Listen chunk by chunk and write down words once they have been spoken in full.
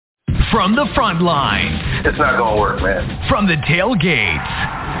From the front lines. It's not going to work, man. From the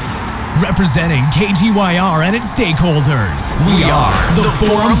tailgates. Representing KGYR and its stakeholders. We are the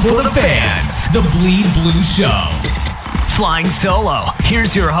Forum for the Fans. The Bleed Blue Show. Flying solo.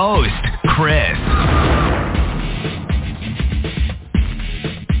 Here's your host, Chris.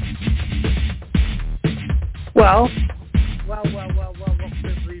 Well, welcome to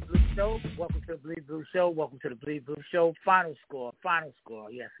the Bleed Blue Show. Welcome to the Bleed Blue Show. Welcome to the Bleed Blue Show. Final score.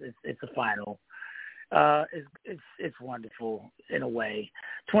 Yes, it's a final. It's wonderful in a way.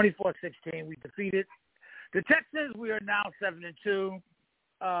 24-16, we defeated the Texans. We are now 7-2.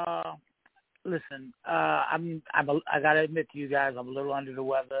 Listen, I gotta admit to you guys, I'm a little under the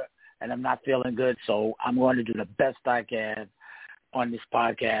weather and I'm not feeling good, so I'm going to do the best I can on this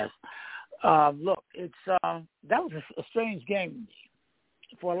podcast. Look, it's that was a strange game to me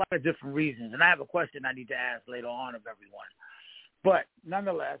for a lot of different reasons, and I have a question I need to ask later on of everyone. But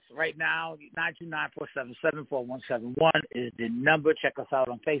nonetheless, right now, 929-477-4171 is the number. Check us out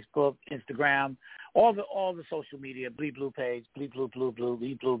on Facebook, Instagram, all the social media, Bleed Blue page, Bleed Blue,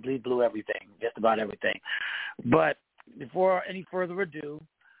 Bleed Blue, everything, just about everything. But before any further ado,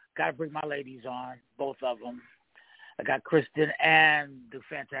 got to bring my ladies on, both of them. I got Kristen and the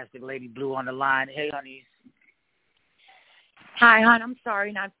fantastic Lady Blue on the line. Hey, honeys. Hi, hon. I'm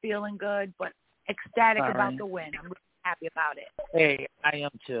sorry, not feeling good, but ecstatic about the win. I'm really happy about it. Hey, I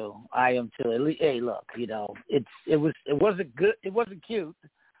am too. At least, hey, look, you know, it wasn't good. It wasn't cute,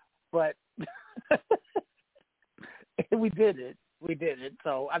 but we did it.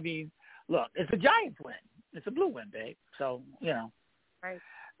 So, I mean, look, it's a Giants win. It's a blue win, babe. So, you know. Right.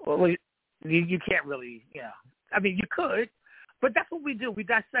 Well, you can't really, you know. I mean, you could, but that's what we do. We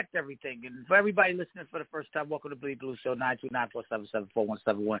dissect everything. And for everybody listening for the first time, welcome to Bleed Blue Show,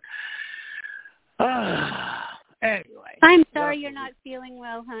 929-477-4171. Anyway. I'm sorry you're not feeling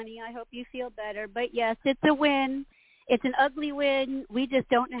well, honey. I hope you feel better. But, yes, it's a win. It's an ugly win. We just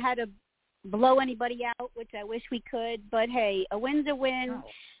don't know how to blow anybody out, which I wish we could. But, hey, a win's a win. Oh.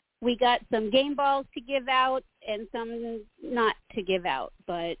 We got some game balls to give out and some not to give out,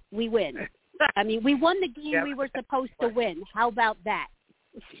 but we win. I mean, we won the game we were supposed to win. How about that?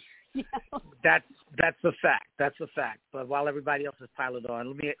 You know? That's a fact. But while everybody else is piled on,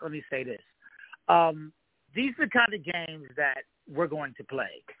 let me say this. These are the kind of games that we're going to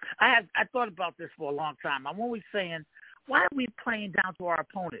play. I thought about this for a long time. I'm always saying, why are we playing down to our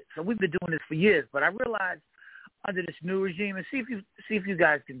opponents? So we've been doing this for years, but I realized under this new regime, and see if you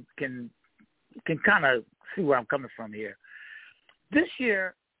guys can kind of see where I'm coming from here. This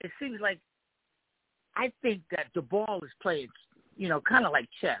year, it seems like I think that the ball is played, you know, kind of like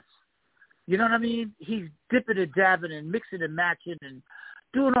chess. You know what I mean? He's dipping and dabbing and mixing and matching and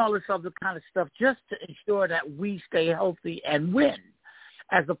doing all this other kind of stuff just to ensure that we stay healthy and win.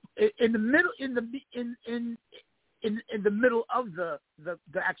 In the middle of the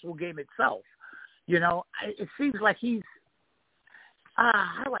actual game itself, you know, it seems like he's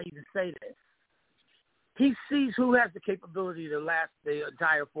how do I even say this? He sees who has the capability to last the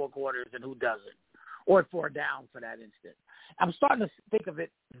entire 4 quarters and who doesn't. Or 4 down for that instant. I'm starting to think of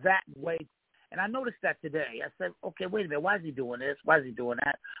it that way. And I noticed that today. I said, okay, wait a minute. Why is he doing this? Why is he doing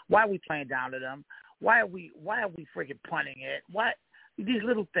that? Why are we playing down to them? Why are we freaking punting it? Why these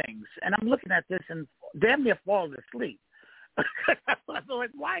little things? And I'm looking at this and damn near falling asleep. So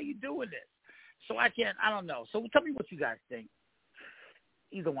like, why are you doing this? So I don't know. So tell me what you guys think.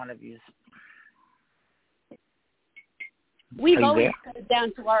 Either one of you. We've always put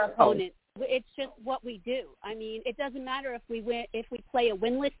down to our opponent. It's just what we do. I mean, it doesn't matter if we play a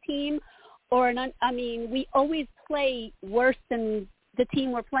winless team or we always play worse than the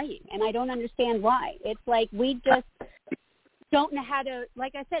team we're playing, and I don't understand why. It's like we just don't know how to,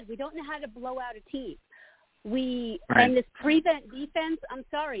 like I said, we don't know how to blow out a team. And this prevent defense, I'm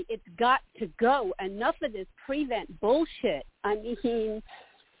sorry, it's got to go. Enough of this prevent bullshit.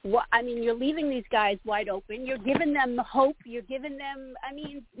 You're leaving these guys wide open. You're giving them hope. You're giving them,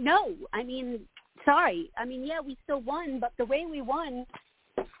 sorry. Yeah, we still won, but the way we won,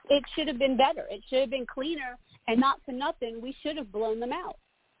 it should have been better. It should have been cleaner, and not for nothing, we should have blown them out.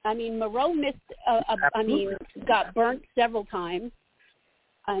 Moreau missed, got burnt several times.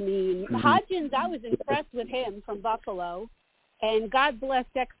 Hodgins, I was impressed with him from Buffalo, and God bless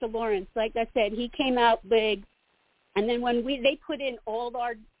Dexter Lawrence. Like I said, he came out big. And then when they put in all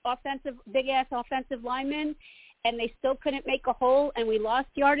our big-ass offensive linemen, and they still couldn't make a hole, and we lost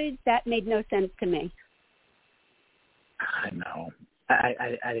yardage, that made no sense to me. I know.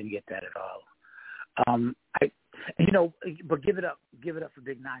 I didn't get that at all. But give it up for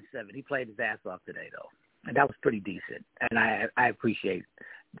Big 9-7. He played his ass off today, though, and that was pretty decent. And I appreciate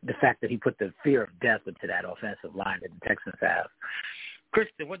the fact that he put the fear of death into that offensive line that the Texans have.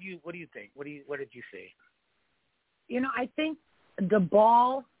 Kristen, what do you think? What did you see? I think the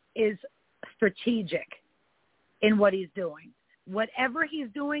ball is strategic in what he's doing. Whatever he's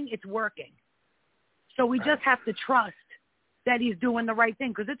doing, it's working. So we just have to trust that he's doing the right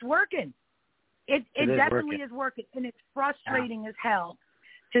thing because it's working. It definitely is working, and it's frustrating as hell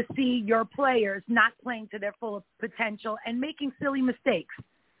to see your players not playing to their full potential and making silly mistakes.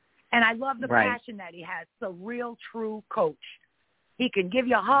 And I love the passion that he has. It's a real, true coach. He can give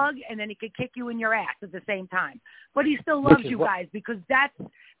you a hug, and then he can kick you in your ass at the same time. But he still loves you guys because that's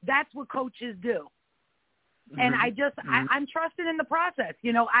what coaches do. And I'm trusted in the process.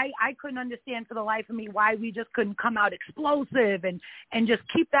 I couldn't understand for the life of me why we just couldn't come out explosive and just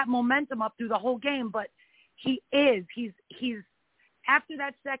keep that momentum up through the whole game. But he's after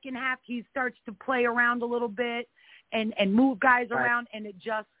that second half, he starts to play around a little bit and move guys around, and it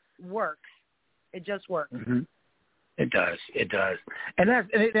just works. It just works. Mm-hmm. It does. And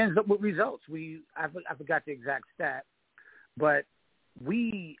it ends up with results. I forgot the exact stat, but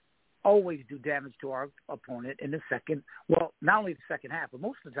we always do damage to our opponent in the second. Well, not only the second half, but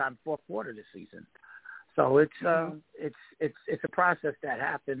most of the time, fourth quarter this season. So it's a process that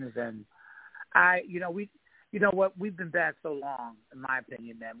happens, and we've been bad so long, in my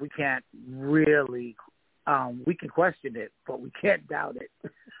opinion, that we can't really. We can question it, but we can't doubt it.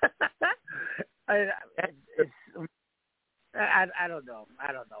 I don't know.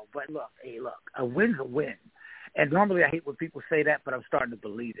 But look, a win's a win. And normally I hate when people say that, but I'm starting to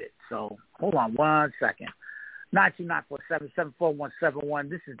believe it. So hold on 1 second. 92947-74171.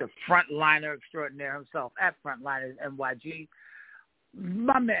 This is the frontliner extraordinaire himself at Frontliner NYG.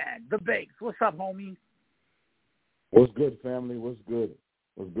 My man, the Bakes. What's up, homie? What's good, family? What's good?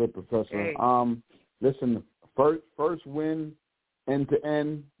 What's good, Professor? Hey. Listen, first win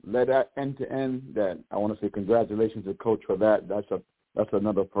end-to-end, led that end-to-end. That I want to say congratulations to Coach for that. That's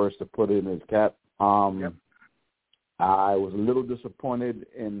another first to put in his cap. Yep. I was a little disappointed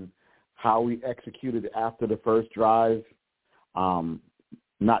in how we executed after the first drive.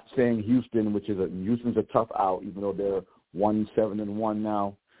 Not saying Houston's a tough out, even though they're 1-7-1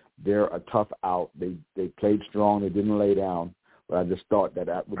 now. They're a tough out. They played strong. They didn't lay down. But I just thought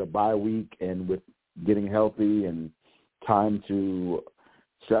that with a bye week and with getting healthy and time to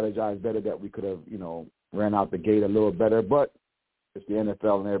strategize better, that we could have, ran out the gate a little better. But it's the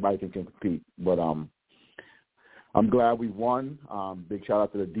NFL and everybody can compete. But I'm glad we won. Big shout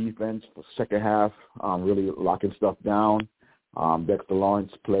out to the defense for second half, really locking stuff down. Dexter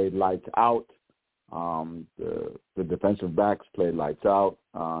Lawrence played lights out. The defensive backs played lights out.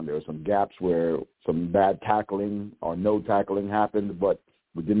 There were some gaps where some bad tackling or no tackling happened, but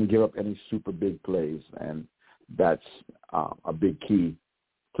we didn't give up any super big plays, and that's a big key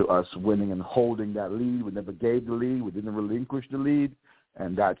to us winning and holding that lead. We never gave the lead. We didn't relinquish the lead,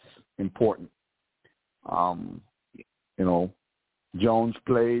 and that's important. Jones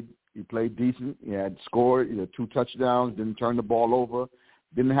played. He played decent. He had scored 2 touchdowns, didn't turn the ball over,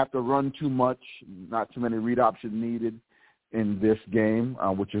 didn't have to run too much, not too many read options needed in this game,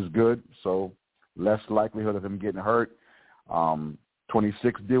 which is good. So less likelihood of him getting hurt.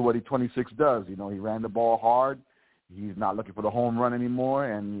 26 did what 26 does. He ran the ball hard. He's not looking for the home run anymore,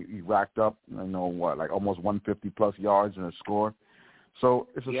 and he racked up, almost 150-plus yards in a score. So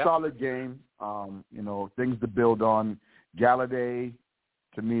it's a solid game. Things to build on. Galladay,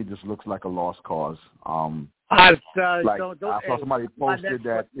 to me, just looks like a lost cause. I saw somebody posted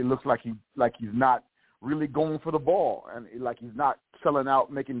that it looks like he's not really going for the ball, and like he's not selling out,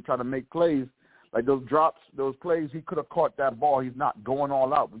 trying to make plays. Like those drops, those plays, he could have caught that ball. He's not going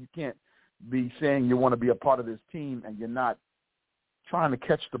all out. But you can't be saying you want to be a part of this team and you're not trying to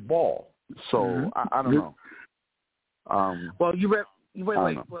catch the ball. So I don't know. Well, you read my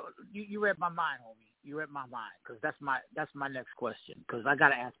mind, homie. You read my mind, because that's my next question. Because I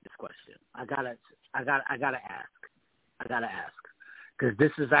gotta ask this question. I gotta ask, because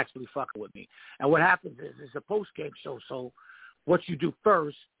this is actually fucking with me. And what happens is it's a post game show. So what you do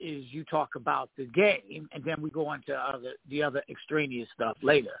first is you talk about the game, and then we go on to the other extraneous stuff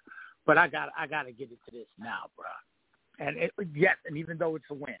later. But I gotta get into this now, bro. And and even though it's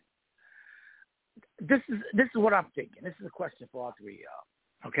a win, this is what I'm thinking. This is a question for all three of y'all.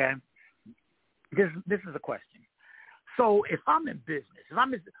 Okay. This is a question. So if I'm in business,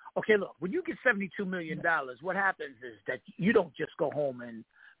 look, when you get $72 million, what happens is that you don't just go home and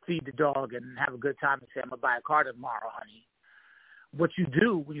feed the dog and have a good time and say, I'm going to buy a car tomorrow, honey. What you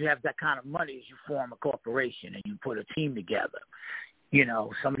do when you have that kind of money is you form a corporation and you put a team together. You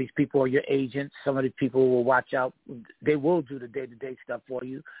know, some of these people are your agents. Some of these people will watch out. They will do the day-to-day stuff for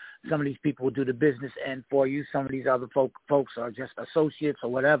you. Some of these people will do the business end for you. Some of these other folks are just associates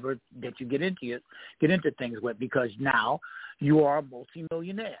or whatever that you get into things with, because now you are a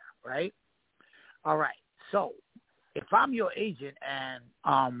multimillionaire, right? All right. So if I'm your agent and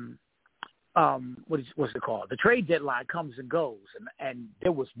what's it called? The trade deadline comes and goes, and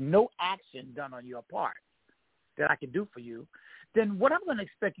there was no action done on your part that I can do for you, then what I'm going to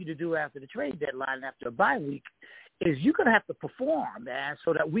expect you to do after the trade deadline, after a bye week, is you're going to have to perform, man,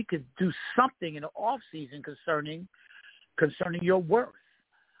 so that we could do something in the off season concerning your worth,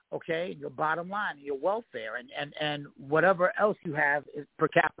 okay, your bottom line, your welfare, and whatever else you have per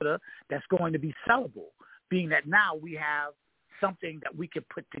capita that's going to be sellable, being that now we have something that we can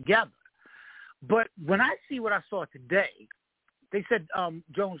put together. But when I see what I saw today, they said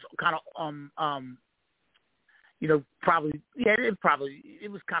Jones kind of probably, yeah, it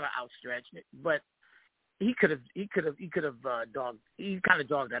was kind of outstretched, but he could have dogged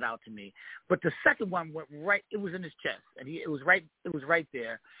that out to me. But the second one went right. It was in his chest, and it was right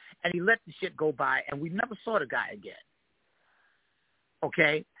there, and he let the shit go by, and we never saw the guy again.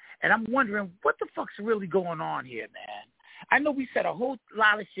 Okay, and I'm wondering what the fuck's really going on here, man. I know we said a whole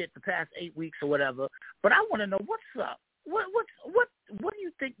lot of shit the past 8 weeks or whatever, but I want to know what's up. What do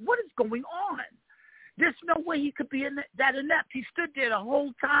you think? What is going on? There's no way he could be that inept. He stood there the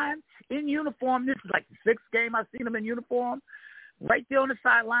whole time in uniform. This is like the 6th game I've seen him in uniform, right there on the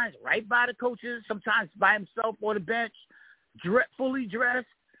sidelines, right by the coaches, sometimes by himself or the bench, fully dressed,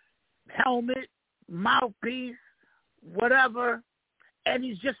 helmet, mouthpiece, whatever, and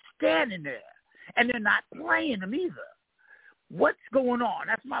he's just standing there, and they're not playing him either. What's going on?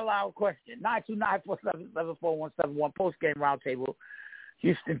 That's my loud question. 929-477-4171, post-game roundtable.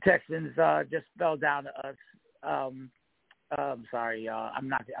 Houston Texans just fell down to us. I'm sorry, I'm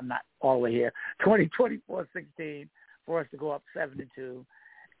not all the way here. 24-16 for us to go up 7-2,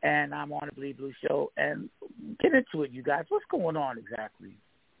 and I'm on the Bleed Blue Show. And get into it, you guys. What's going on exactly?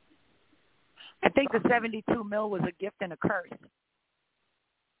 I think the $72 million was a gift and a curse.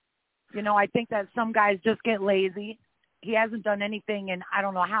 You know, I think that some guys just get lazy. He hasn't done anything in I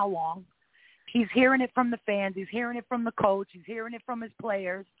don't know how long. He's hearing it from the fans. He's hearing it from the coach. He's hearing it from his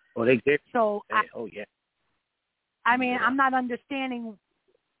players. Oh, they did. So, yeah. I mean, I'm not understanding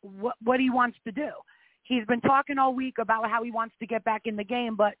what he wants to do. He's been talking all week about how he wants to get back in the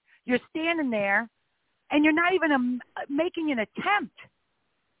game, but you're standing there, and you're not even making an attempt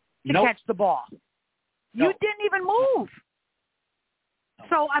to catch the ball. You didn't even move.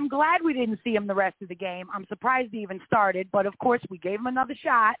 So I'm glad we didn't see him the rest of the game. I'm surprised he even started, but of course we gave him another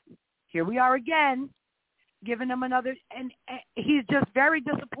shot. Here we are again, giving him another, and he's just very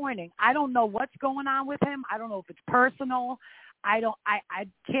disappointing. I don't know what's going on with him. I don't know if it's personal. I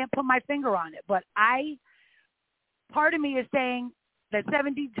can't put my finger on it, but part of me is saying that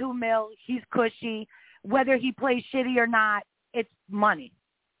 $72 million, he's cushy. Whether he plays shitty or not, it's money,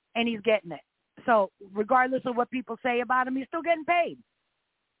 and he's getting it. So regardless of what people say about him, he's still getting paid.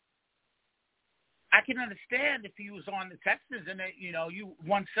 I can understand if he was on the Texans and you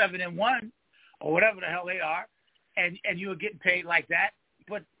won 7-1 or whatever the hell they are, and you were getting paid like that.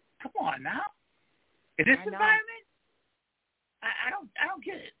 But come on now, in this environment, I don't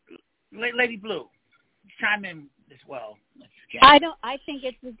get it. Lady Blue, chime in as well. I think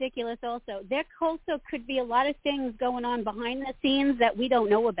it's ridiculous. Also, there also could be a lot of things going on behind the scenes that we don't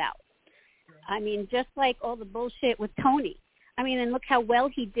know about. I mean, just like all the bullshit with Tony. I mean, and look how well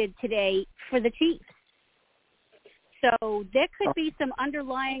he did today for the Chiefs. So there could be some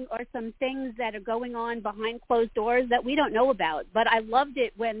underlying or some things that are going on behind closed doors that we don't know about. But I loved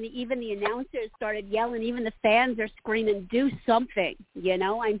it when even the announcers started yelling, even the fans are screaming, do something, you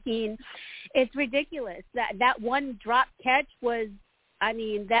know? I mean, it's ridiculous. That one drop catch was, I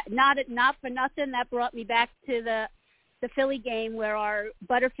mean, that not for nothing, that brought me back to the Philly game where our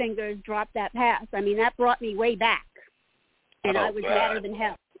Butterfingers dropped that pass. I mean, that brought me way back. And I was madder than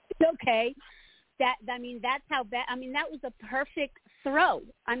hell. Okay. That's how bad. I mean, that was a perfect throw.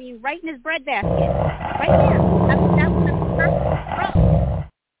 I mean, right in his breadbasket. Right there. I mean, that was a perfect throw.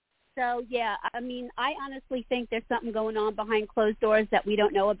 So, yeah, I mean, I honestly think there's something going on behind closed doors that we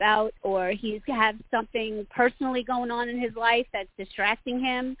don't know about, or he's had something personally going on in his life that's distracting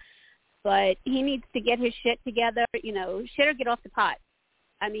him. But he needs to get his shit together, shit or get off the pot.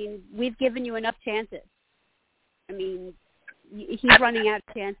 I mean, we've given you enough chances. I mean, he's running out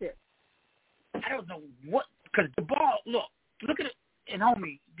of chances. I don't know what, because the ball, look at it, and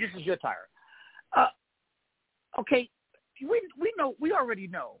homie, this is your tire. Okay, we already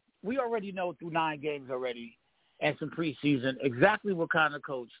know through 9 games already and some preseason exactly what kind of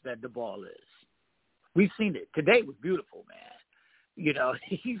coach that the ball is. We've seen it. Today was beautiful, man. You know,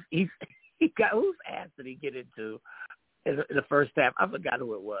 he got, whose ass did he get into in the first half? I forgot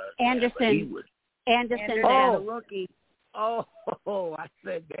who it was. Anderson. Anderson, the rookie. Oh, I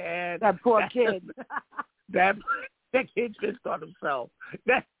said, man. That poor kid. That kid pissed on himself.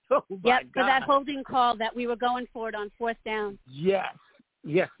 That's oh my God. God. For that holding call that we were going for it on fourth down. Yes.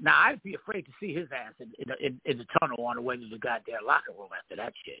 Now I'd be afraid to see his ass in the tunnel on the way to the goddamn locker room after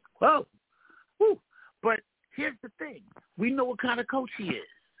that shit. Whoa. Whew. But here's the thing: we know what kind of coach he is.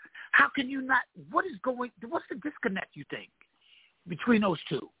 How can you not? What's the disconnect you think between those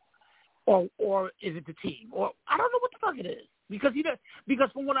two, or is it the team? Or I don't know what the fuck it is because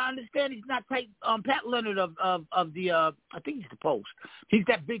from what I understand, he's not tight. Pat Leonard of the I think he's the Post. He's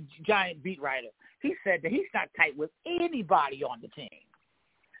that big giant beat writer. He said that he's not tight with anybody on the team.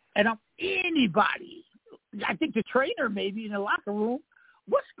 And anybody, I think the trainer maybe in the locker room.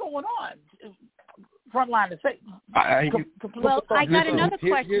 What's going on? Front line to say. Well, I got another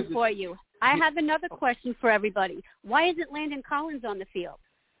question for you. I have another question for everybody. Why isn't Landon Collins on the field?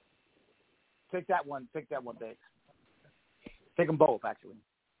 Take that one, Dave. Take them both, actually.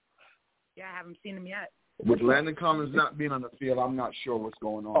 Yeah, I haven't seen him yet. With Landon Collins not being on the field, I'm not sure what's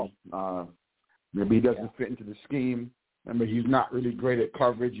going on. Maybe he doesn't fit into the scheme. Remember, he's not really great at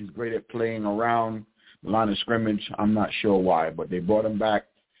coverage. He's great at playing around the line of scrimmage. I'm not sure why, but they brought him back,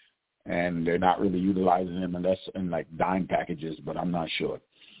 and they're not really utilizing him unless in, like, dime packages, but I'm not sure.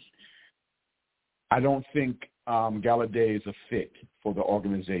 I don't think Galladay is a fit for the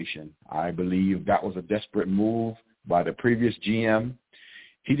organization. I believe that was a desperate move by the previous GM.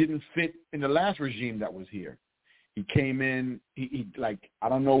 He didn't fit in the last regime that was here. He came in, he I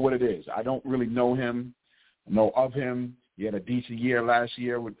don't know what it is. I don't really know him. Know of him. He had a decent year last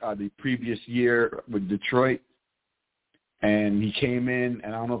year with the previous year with Detroit, and he came in,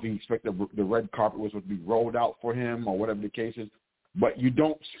 and I don't know if he expected the red carpet was to be rolled out for him or whatever the case is, but you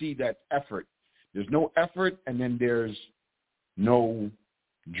don't see that effort. There's no effort, and then there's no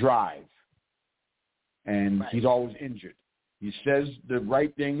drive, and he's always injured. He says the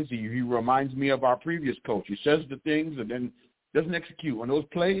right things. He reminds me of our previous coach. He says the things and then doesn't execute on those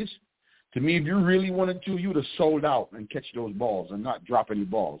plays. To me, if you really wanted to, you would have sold out and catch those balls and not drop any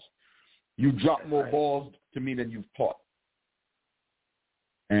balls. You drop more balls to me than you've caught.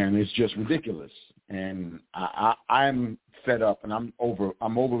 And it's just ridiculous. And I'm fed up, and I'm over. I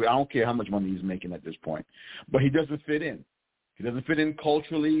don't care how much money he's making at this point. But he doesn't fit in. He doesn't fit in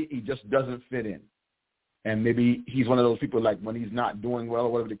culturally. He just doesn't fit in. And maybe he's one of those people, like, when he's not doing well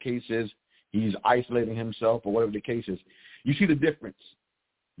or whatever the case is, he's isolating himself or whatever the case is. You see the difference.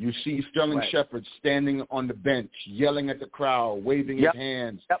 You see Sterling Shepard standing on the bench, yelling at the crowd, waving his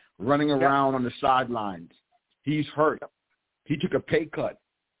hands, running around on the sidelines. He's hurt. He took a pay cut.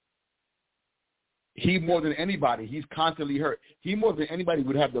 He, more than anybody, he's constantly hurt. He, more than anybody,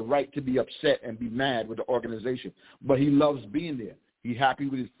 would have the right to be upset and be mad with the organization. But he loves being there. He's happy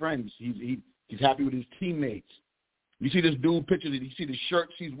with his friends. He's happy with his teammates. You see this dude pictures, you see the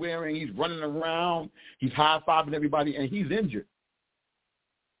shirts he's wearing. He's running around. He's high-fiving everybody, and he's injured.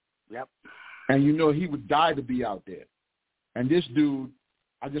 Yep. And you know he would die to be out there. And this dude,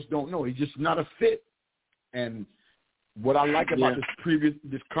 I just don't know. He's just not a fit. And what I like about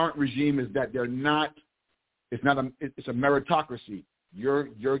this current regime is that it's a meritocracy.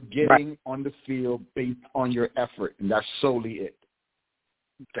 You're getting on the field based on your effort, and that's solely it.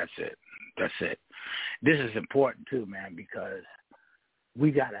 That's it. This is important too, man, because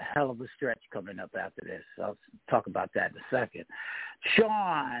we got a hell of a stretch coming up after this. I'll talk about that in a second.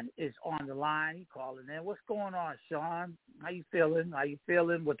 Sean is on the line. He calling in. What's going on, Sean? How you feeling?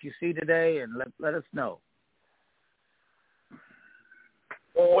 What you see today? And let us know.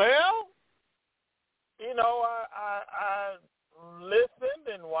 Well, you know, I listened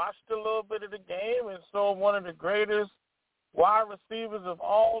and watched a little bit of the game and saw one of the greatest wide receivers of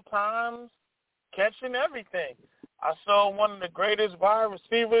all times catching everything. I saw one of the greatest wide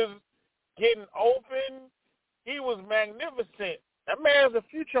receivers getting open. He was magnificent. That man's a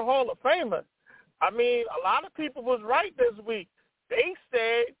future Hall of Famer. I mean, a lot of people was right this week. They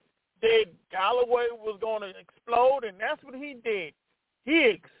said that Galloway was going to explode, and that's what he did. He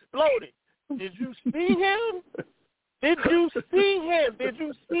exploded. Did you see him? Did you see him? Did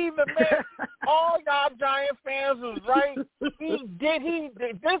you see the man? All y'all Giant fans was right. He did.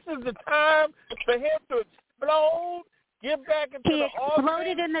 This is the time for him to explode. Get back into the offense. He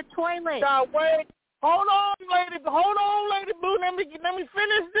exploded in the toilet. Hold on, lady. Boo. Let me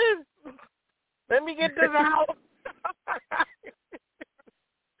finish this. Let me get this out.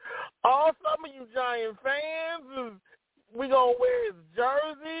 All some of you Giant fans. We gonna wear his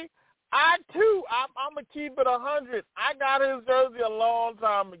jersey. I'm gonna keep it 100. I got his jersey a long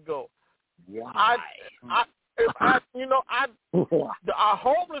time ago. Why? A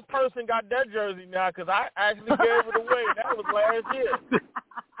homeless person got that jersey now because I actually gave it away. That was last year.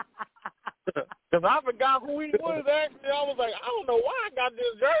 Because I forgot who he was actually. I was like, I don't know why I got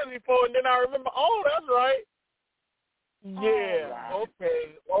this jersey for, and then I remember, oh, that's right. Yeah,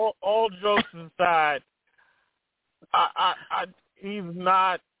 okay. All jokes aside, he's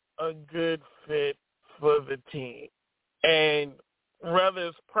not a good fit for the team. And whether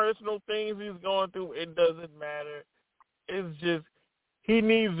it's personal things he's going through, it doesn't matter. It's just he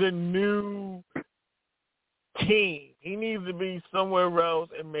needs a new team. He needs to be somewhere else,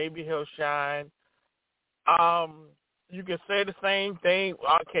 and maybe he'll shine. You can say the same thing.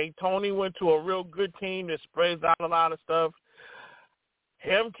 Okay, Tony went to a real good team that spreads out a lot of stuff.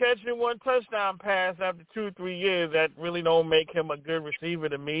 Him catching one touchdown pass after 2-3 years, that really don't make him a good receiver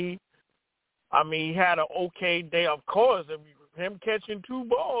to me. I mean, he had an okay day. Of course, him catching 2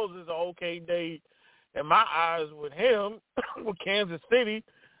 balls is an okay day in my eyes with him, with Kansas City.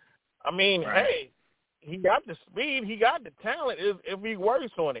 I mean, hey, he got the speed. He got the talent if he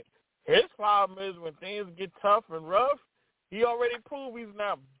works on it. His problem is when things get tough and rough, he already proved he's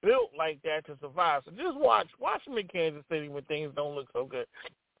not built like that to survive. So just watch him in Kansas City when things don't look so good.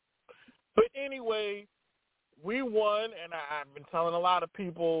 But anyway, we won, and I've been telling a lot of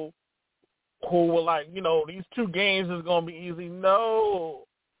people who were like, these 2 games is going to be easy. No.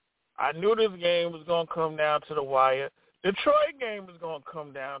 I knew this game was going to come down to the wire. Detroit game was going to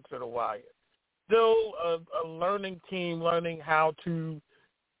come down to the wire. Still a learning team, learning how to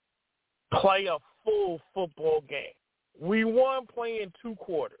play a full football game. We won playing 2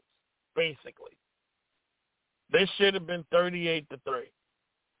 quarters, basically. This should have been 38-3,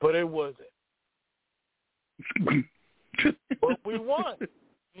 but it wasn't. But we won.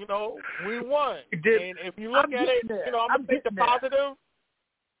 We won. And if you look at it, I'm going to take the positive.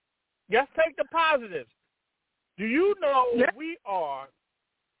 Let's take the positives. Do you know we are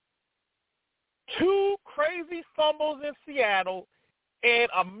 2 crazy fumbles in Seattle and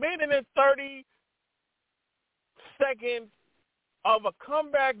a minute and 30 seconds of a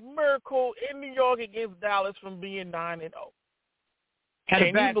comeback miracle in New York against Dallas from being 9-0. Had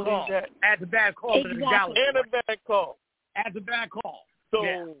a bad call. Had a bad call to the Dallas. And a bad call. Had a bad call. So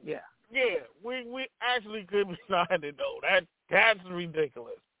we actually could be 9-0. That's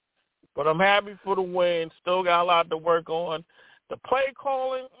ridiculous. But I'm happy for the win. Still got a lot to work on. The play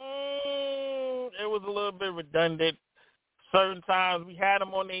calling, it was a little bit redundant. Certain times we had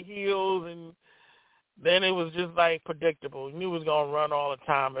them on their heels, and then it was just like predictable. You knew it was going to run all the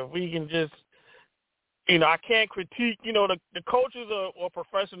time. If we can just, I can't critique, the coaches are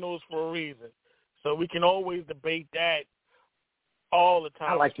professionals for a reason. So we can always debate that all the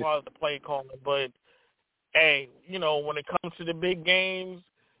time as far as the play calling. But, hey, when it comes to the big games,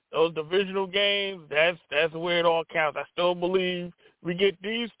 those divisional games, that's where it all counts. I still believe we get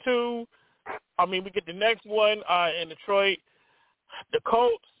these 2. We get the next one in Detroit, the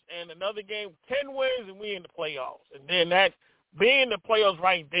Colts, and another game, 10 wins, and we in the playoffs. And then that being in the playoffs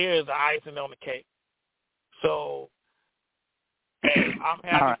right there is the icing on the cake. So, hey, I'm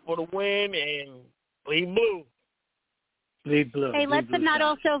happy for the win, and bleed blue. Bleed blue. Hey, let's not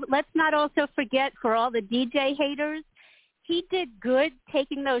also forget, for all the DJ haters, he did good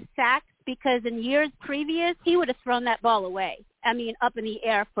taking those sacks, because in years previous, he would have thrown that ball away. Up in the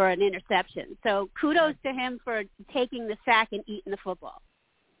air for an interception. So kudos to him for taking the sack and eating the football.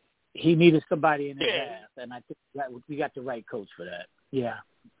 He needed somebody in his ass, and I think that we got the right coach for that. Yeah,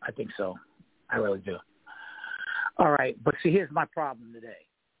 I think so. I really do. All right, but see, here's my problem today.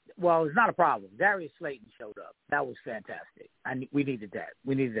 Well, it's not a problem. Darius Slayton showed up. That was fantastic. We needed that.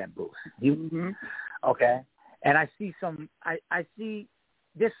 We needed that boost. Okay? And I see I see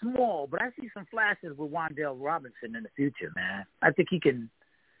they're small, but I see some flashes with Wan'Dale Robinson in the future, man. I think he's going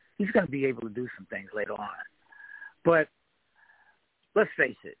to be able to do some things later on. But let's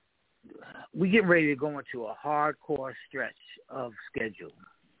face it, we get ready to go into a hardcore stretch of schedule,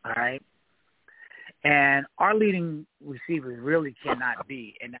 all right? And our leading receivers really cannot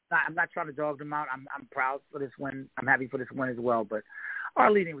be, and I'm not trying to dog them out. I'm proud for this win. I'm happy for this win as well, but our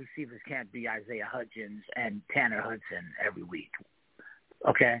leading receivers can't be Isaiah Hutchins and Tanner Hudson every week.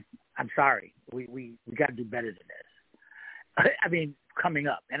 Okay, I'm sorry. We got to do better than this. Coming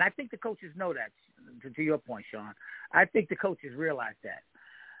up, and I think the coaches know that. To your point, Sean, I think the coaches realize that.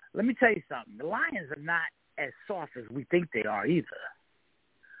 Let me tell you something. The Lions are not as soft as we think they are either.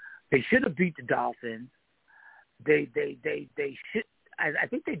 They should have beat the Dolphins. They should. I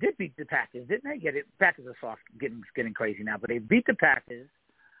think they did beat the Packers, didn't they? Packers are soft, getting crazy now, but they beat the Packers.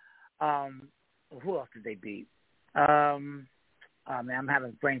 Who else did they beat? Man, I'm having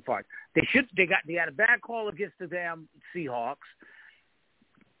a brain fart. They had a bad call against the damn Seahawks.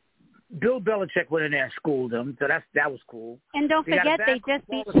 Bill Belichick went in there and schooled them, so that was cool. And don't forget, they just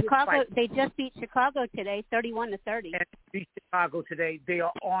beat Chicago. They just beat Chicago today, 31-30. And beat Chicago today.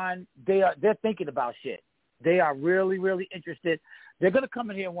 They're thinking about shit. They are really, really interested. They're going to come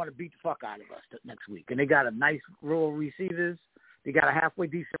in here and want to beat the fuck out of us next week. And they got a nice row of receivers. They got a halfway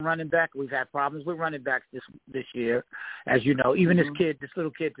decent running back. We've had problems with running backs this year, as you know. Even this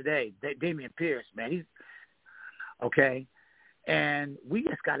little kid today, Damian Pierce, man, he's okay. And we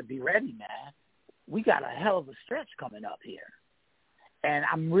just got to be ready, man. We got a hell of a stretch coming up here. And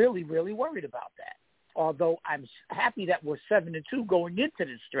I'm really, really worried about that. Although I'm happy that we're 7-2 going into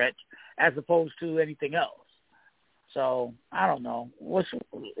this stretch as opposed to anything else. So, I don't know.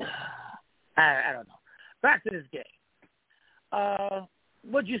 I don't know. Back to this game.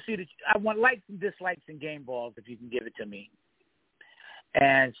 What do you see? I want likes and dislikes in game balls, if you can give it to me.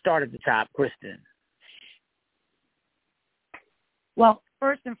 And start at the top, Kristen. Well,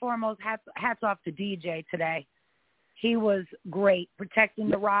 first and foremost, hats off to DJ today. He was great, protecting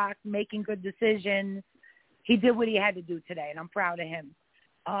the rock, making good decisions. He did what he had to do today, and I'm proud of him.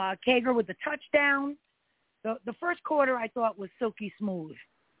 Kager with the touchdown. The first quarter I thought was silky smooth.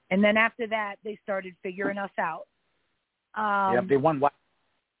 And then after that, they started figuring us out. They won what?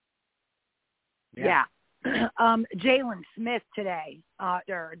 Yeah. Jalen Smith today,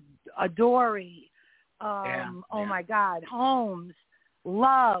 Adoree, oh my God, Holmes,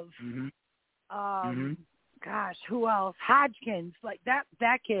 Love, gosh, who else? Hodgkins, like that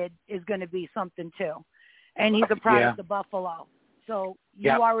kid is going to be something too, and he's a product of Buffalo, so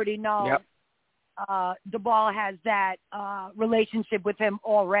you already know the ball has that relationship with him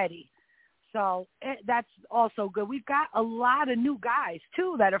already. So that's also good. We've got a lot of new guys,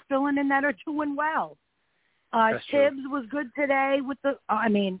 too, that are filling in that are doing well. Tibbs was good today with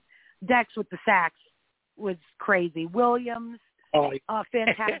Dex with the sacks was crazy. Williams,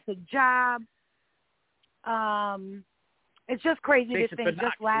 fantastic job. It's just crazy to think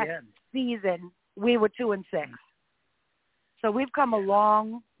just last season we were 2-6. So we've come a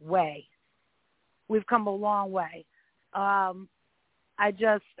long way.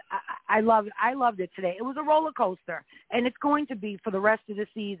 I loved it today. It was a roller coaster, and it's going to be for the rest of the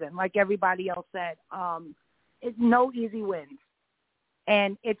season, like everybody else said. It's no easy wins,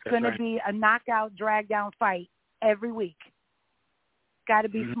 and it's going to be a knockout, drag-down fight every week. Got to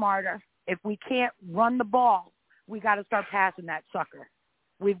be smarter. If we can't run the ball, we got to start passing that sucker.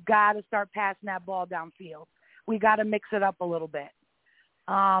 We've got to start passing that ball downfield. We got to mix it up a little bit.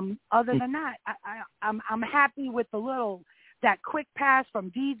 Other than that, I'm happy with that quick pass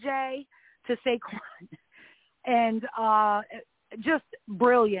from DJ to Saquon, and just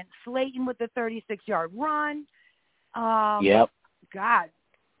brilliant. Slayton with the 36-yard run. God,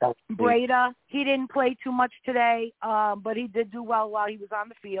 Breda, he didn't play too much today, but he did do well while he was on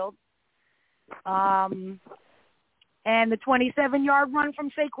the field. And the 27-yard run from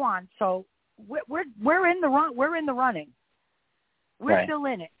Saquon. So we're in the run. We're in the running. We're still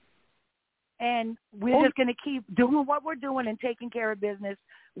in it. And we're just going to keep doing what we're doing and taking care of business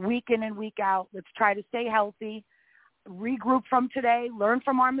week in and week out. Let's try to stay healthy, regroup from today, learn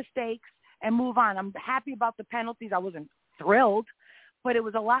from our mistakes, and move on. I'm happy about the penalties. I wasn't thrilled, but it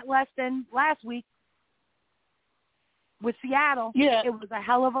was a lot less than last week with Seattle. Yeah. It was a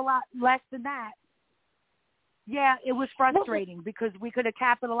hell of a lot less than that. Yeah, it was frustrating because we could have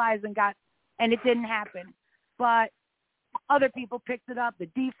capitalized and it didn't happen. But other people picked it up. The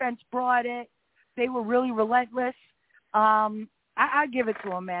defense brought it. They were really relentless. I give it to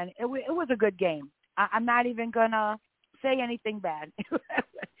them, man. It was a good game. I'm not even going to say anything bad.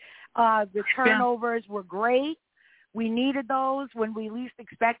 The turnovers were great. We needed those when we least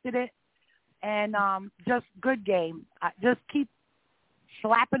expected it. And just good game. Just keep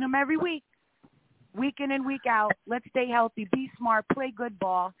slapping them every week in and week out. Let's stay healthy, be smart, play good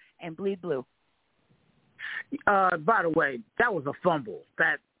ball, and bleed blue. By the way, that was a fumble.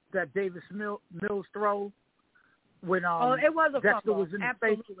 That Davis Mills throw when it was a Dexter fumble. was in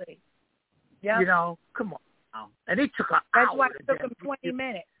Absolutely. Face. Yeah. You know, come on. And they took an That's hour. why it took them 20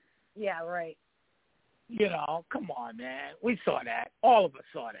 minutes. Yeah, right. You know, come on, man. We saw that. All of us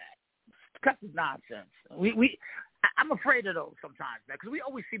saw that. Cut the nonsense. I'm afraid of those sometimes, man, because we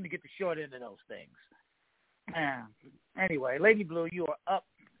always seem to get the short end of those things. Yeah. Anyway, Lady Blue, you are up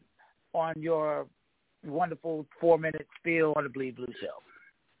on your wonderful 4-minute spiel on the Bleed Blue Show.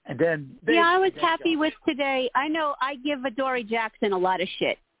 And then I was happy with today. I know I give Adoree Jackson a lot of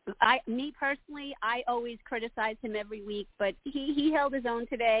shit. Me personally, I always criticize him every week, but he held his own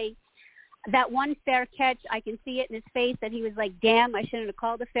today. That one fair catch, I can see it in his face that he was like, damn, I shouldn't have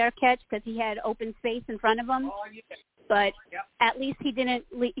called a fair catch because he had open space in front of him. Oh, yeah. But at least he didn't.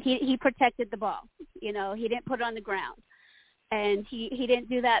 He protected the ball. He didn't put it on the ground, and he didn't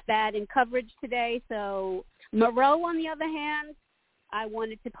do that bad in coverage today. So Moreau, on the other hand, I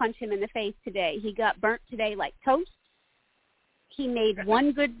wanted to punch him in the face today. He got burnt today like toast. He made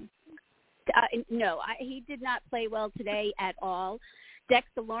one good. He did not play well today at all.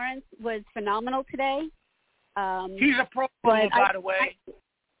 Dexter Lawrence was phenomenal today. He's a Pro Bowler, by the way.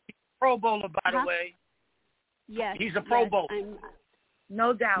 Pro Bowler, by the way. Yes, he's a Pro Bowler.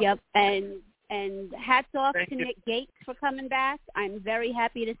 No doubt. Yep, and hats off to Nick Gates for coming back. I'm very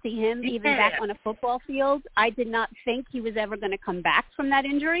happy to see him even back on a football field. I did not think he was ever going to come back from that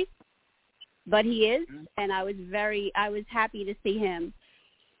injury, but he is, and I was happy to see him.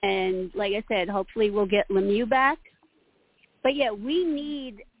 And like I said, hopefully we'll get Lemieux back. But yeah, we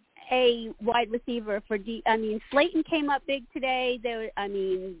need a wide receiver for Slayton came up big today.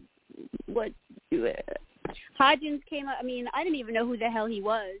 Hodgins came up. I didn't even know who the hell he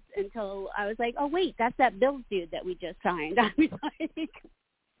was until I was like, oh, wait, that's that Bills dude that we just signed. I was like,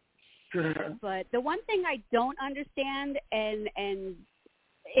 but the one thing I don't understand and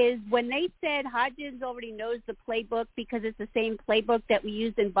is when they said Hodgins already knows the playbook because it's the same playbook that we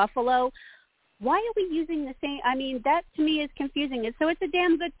used in Buffalo. Why are we using the same? That to me is confusing. And so it's a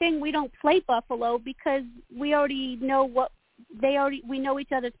damn good thing we don't play Buffalo because we already know we know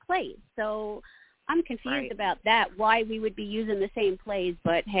each other's plays. So I'm confused about that, why we would be using the same plays.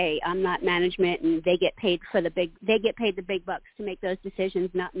 But hey, I'm not management, and they get paid the big bucks to make those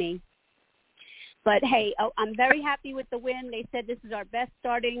decisions, not me. But hey, I'm very happy with the win. They said this is our best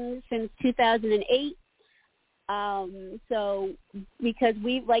starting since 2008. So because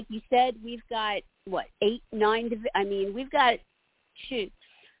like you said, we've got we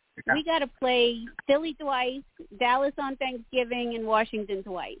got to play Philly twice, Dallas on Thanksgiving, and Washington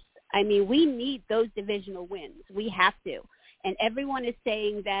twice. We need those divisional wins. We have to. And everyone is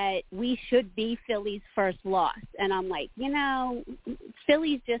saying that we should be Philly's first loss. And I'm like,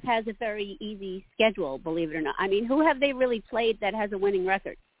 Philly's just has a very easy schedule, believe it or not. Who have they really played that has a winning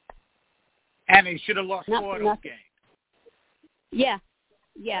record? And they should have lost 4 of those games. Yeah.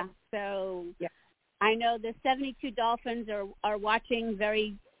 So I know the 72 Dolphins are watching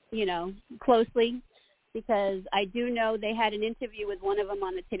very, closely because I do know they had an interview with one of them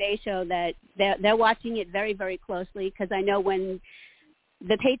on the Today Show that they're watching it very, very closely because I know when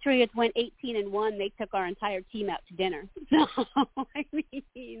the Patriots went 18-1, they took our entire team out to dinner. So,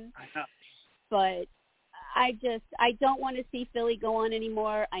 but I don't want to see Philly go on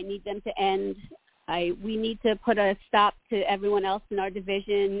anymore. I need them to end. We need to put a stop to everyone else in our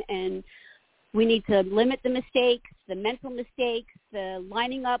division, and we need to limit the mistakes, the mental mistakes, the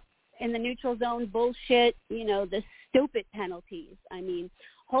lining up in the neutral zone bullshit, the stupid penalties.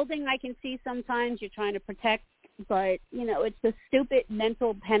 Holding I can see sometimes you're trying to protect, but, it's the stupid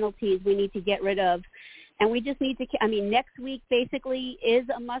mental penalties we need to get rid of. And we just need to next week basically is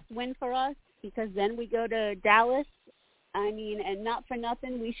a must-win for us because then we go to Dallas. And not for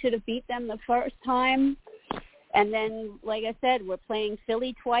nothing, we should have beat them the first time. And then, like I said, we're playing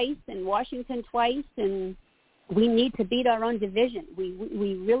Philly twice and Washington twice, and we need to beat our own division. We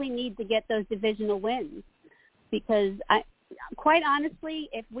really need to get those divisional wins because, quite honestly,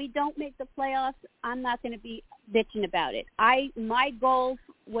 if we don't make the playoffs, I'm not going to be bitching about it. My goal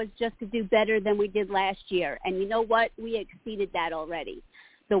was just to do better than we did last year, and you know what? We exceeded that already.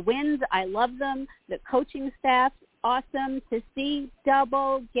 The wins, I love them. The coaching staff, awesome. To see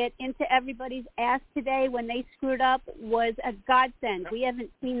Double get into everybody's ass today when they screwed up was a godsend. We haven't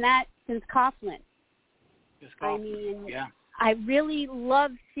seen that since Coughlin. I really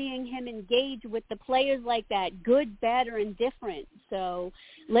love seeing him engage with the players like that, good, bad, or indifferent. So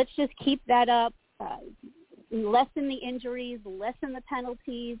let's just keep that up, lessen the injuries, lessen the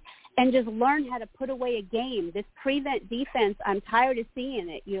penalties, and just learn how to put away a game. This prevent defense, I'm tired of seeing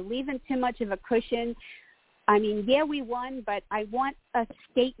it. You're leaving too much of a cushion. We won, but I want a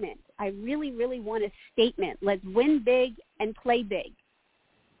statement. I really, really want a statement. Let's win big and play big.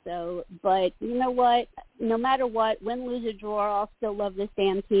 So, but you know what? No matter what, win, lose, or draw, I'll still love this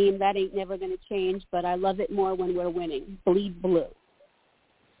damn team. That ain't never going to change, but I love it more when we're winning. Bleed blue.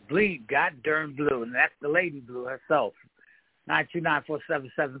 Bleed goddamn blue, and that's the Lady Blue herself.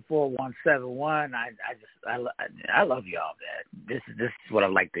 929-477-4171. I love y'all, man. This is what I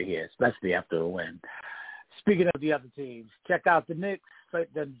like to hear, especially after a win. Speaking of the other teams, check out the Knicks.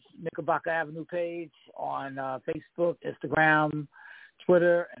 Knickerbocker Avenue page on Facebook, Instagram,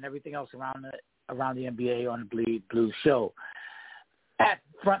 Twitter, and everything else around the NBA on the Bleed Blue Show. At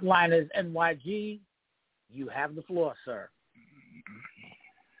Frontliners NYG, you have the floor, sir.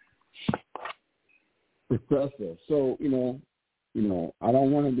 Professor, so, I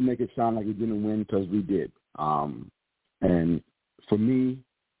don't want him to make it sound like we didn't win because we did. And for me,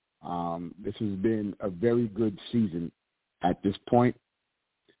 this has been a very good season at this point.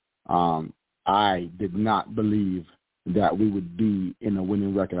 I did not believe that we would be in a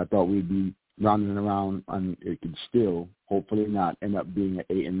winning record. I thought we'd be rounding around, and it could still, hopefully not, end up being an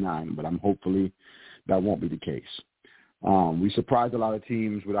 8-9, but hopefully that won't be the case. We surprised a lot of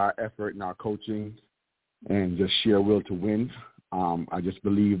teams with our effort and our coaching and just sheer will to win. I just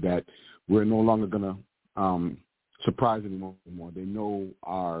believe that we're no longer going to surprise anymore. They know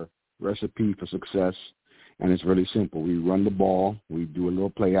our recipe for success, and it's really simple. We run the ball, we do a little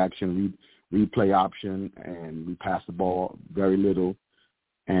play action, read play option, and we pass the ball very little,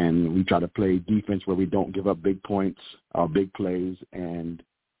 and we try to play defense where we don't give up big points or big plays, and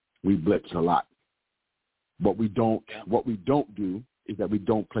we blitz a lot. What we don't do is that we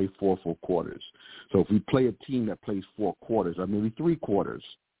don't play 4 full quarters. So if we play a team that plays 4 quarters, or maybe 3 quarters,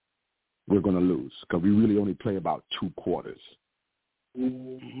 we're going to lose because we really only play about 2 quarters.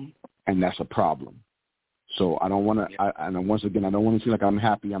 Mm-hmm. And that's a problem. So I don't want to, and once again, I don't want to seem like I'm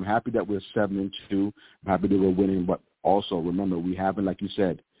happy. I'm happy that we're 7-2. I'm happy that we're winning, but also remember we haven't, like you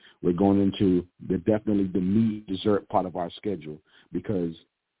said, we're going into definitely the meat dessert part of our schedule because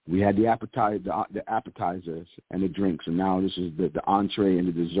we had the appetizers and the drinks, and now this is the entree and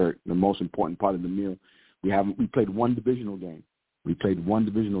the dessert, the most important part of the meal. We played one divisional game.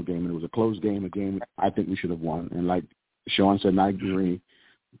 And it was a close game, a game I think we should have won. And like Sean said, and I agree,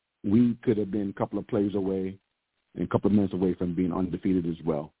 we could have been a couple of plays away and a couple of minutes away from being undefeated as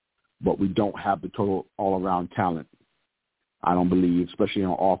well. But we don't have the total all-around talent, I don't believe, especially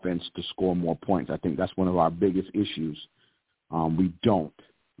on offense, to score more points. I think that's one of our biggest issues. We don't.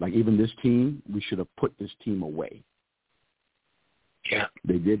 Like even this team, we should have put this team away. Yeah.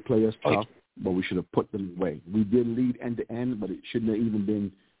 They did play us tough, but we should have put them away. We did lead end-to-end, but it shouldn't have even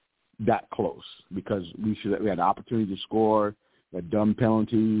been that close because we had the opportunity to score, the dumb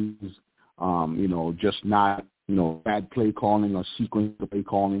penalties, just not, bad play calling or sequence of play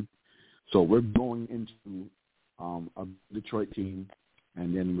calling. So we're going into a Detroit team,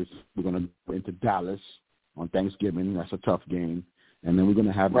 and then we're going to go into Dallas on Thanksgiving. That's a tough game. And then we're going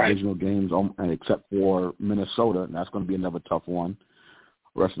to have divisional games except for Minnesota, and that's going to be another tough one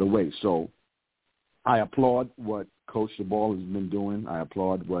the rest of the way. So I applaud what Coach DeBall has been doing. I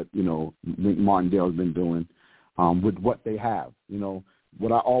applaud what, Nick Martindale has been doing with what they have.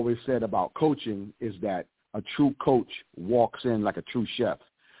 What I always said about coaching is that a true coach walks in like a true chef.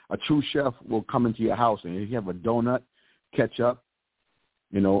 A true chef will come into your house, and if you have a donut, ketchup,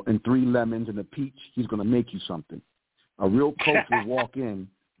 and 3 lemons and a peach, he's going to make you something. A real coach will walk in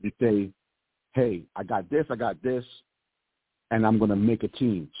and say, hey, I got this, and I'm going to make a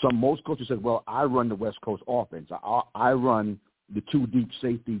team. Most coaches said, well, I run the West Coast offense. I run the 2 deep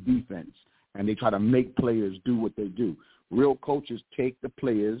safety defense, and they try to make players do what they do. Real coaches take the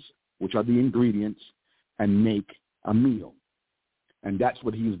players, which are the ingredients, and make a meal. And that's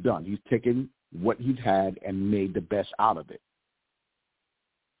what he's done. He's taken what he's had and made the best out of it.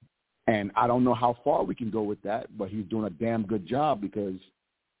 And I don't know how far we can go with that, but he's doing a damn good job because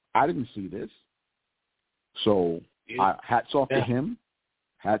I didn't see this. So hats off to him.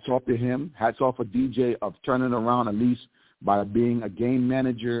 Hats off to him. Hats off for DJ of turning around at least by being a game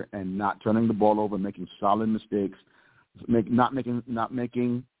manager and not turning the ball over, making solid mistakes, not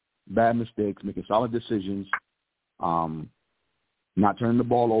making bad mistakes, making solid decisions, not turning the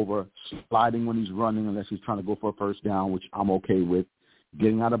ball over, sliding when he's running unless he's trying to go for a first down, which I'm okay with.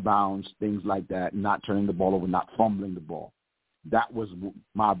 Getting out of bounds, things like that, not turning the ball over, not fumbling the ball. That was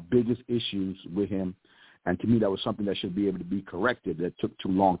my biggest issues with him, and to me that was something that should be able to be corrected that took too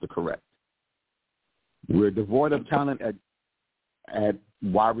long to correct. We're devoid of talent at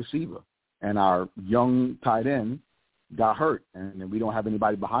wide receiver, and our young tight end got hurt, and we don't have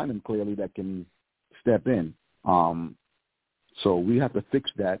anybody behind him clearly that can step in. So we have to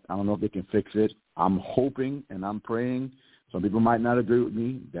fix that. I don't know if they can fix it. I'm hoping and I'm praying. Some people might not agree with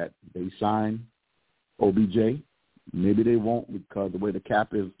me that they sign OBJ. Maybe they won't because the way the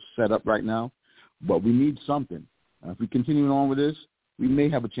cap is set up right now. But we need something. If we continue on with this, we may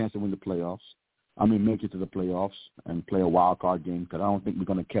have a chance to win the playoffs. Make it to the playoffs and play a wild card game because I don't think we're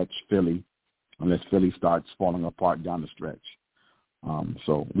going to catch Philly unless Philly starts falling apart down the stretch.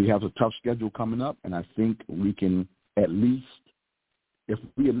 So we have a tough schedule coming up, and I think we can at least if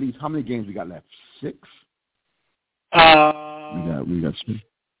we at least, how many games we got left? 6? We got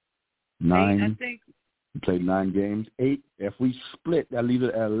 9. 8, I think. We played 9 games. 8. If we split, that leaves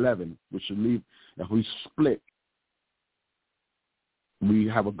it at 11, which should leave. If we split, we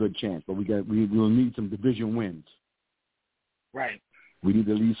have a good chance. But we'll need some division wins. Right. We need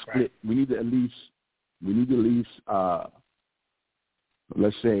to at least split. Right. We need to at least.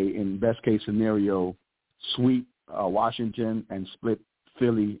 Let's say in best case scenario, sweep Washington and split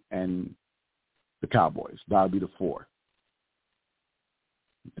Philly and the Cowboys. That'll be the 4.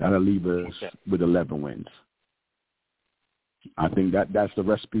 That'll leave us with 11 wins. I think that's the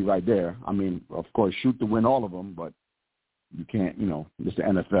recipe right there. I mean, of course, shoot to win all of them, but you can't, it's the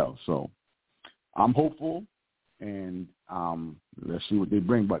NFL. So I'm hopeful, and let's see what they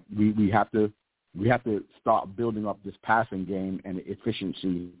bring. But we have to start building up this passing game and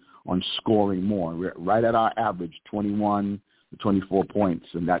efficiency on scoring more. We're right at our average, 21 to 24 points,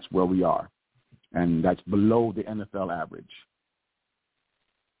 and that's where we are. And that's below the NFL average.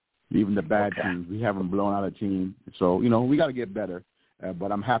 Even the bad teams, we haven't blown out a team. So, we got to get better.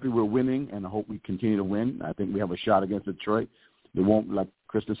 But I'm happy we're winning, and I hope we continue to win. I think we have a shot against Detroit. There won't, like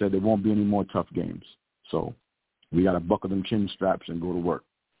Krista said, there won't be any more tough games. So we got to buckle them chin straps and go to work.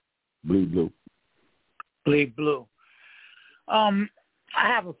 Bleed blue. Bleed blue. I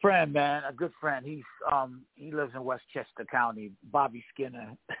have a friend, man, a good friend. He lives in Westchester County, Bobby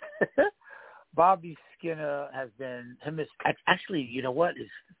Skinner. Bobby Skinner has been actually, you know what? His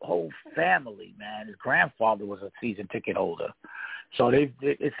whole family, man. His grandfather was a season ticket holder, so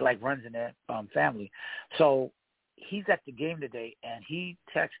it's like runs in their family. So he's at the game today, and he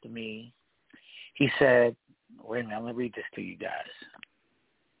texted me. He said, "Wait a minute, let me read this to you guys."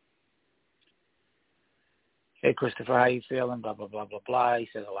 Hey, Christopher, how you feeling? Blah, blah, blah, blah, blah. He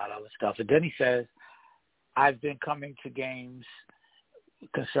says a lot of other stuff. And then he says, I've been coming to games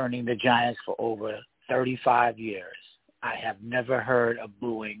concerning the Giants for over 35 years. I have never heard a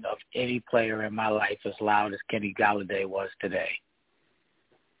booing of any player in my life as loud as Kenny Galladay was today.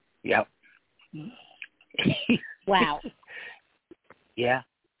 Yep. Wow. Yeah.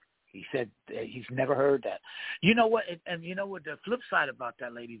 He said he's never heard that. You know what? And you know what the flip side about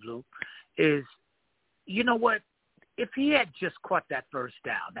that, Lady Blue, is, you know what? If he had just caught that first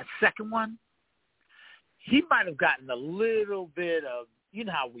down, that second one, he might have gotten a little bit of, you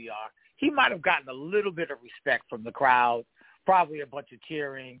know how we are, he might have gotten a little bit of respect from the crowd, probably a bunch of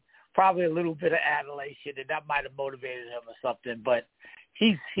cheering, probably a little bit of adulation, and that might have motivated him or something. But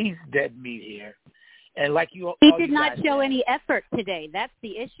he's dead meat here. And like you, he did not show any effort today. That's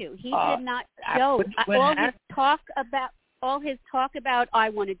the issue. He did not show all his talk about I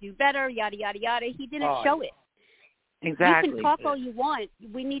want to do better, yada yada yada. He didn't show it. Exactly. You can talk all you want.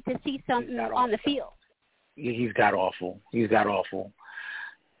 We need to see something on the field. He's got awful.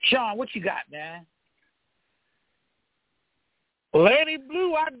 Sean, what you got, man? Lady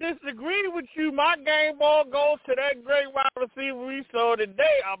Blue, I disagree with you. My game ball goes to that great wide receiver we saw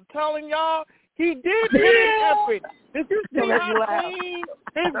today. I'm telling y'all, he did put in effort. Did you see how clean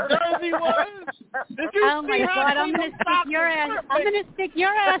his jersey was? Did you oh my God! I'm gonna stick your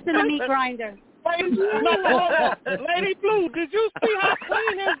ass in the meat grinder. Lady Blue, did you see how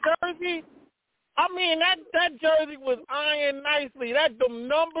clean his jersey? I mean, that jersey was ironed nicely. The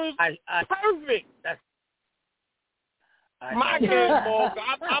numbers perfect. My game ball.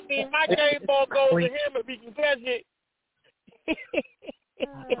 My game ball goes to him if he can catch it.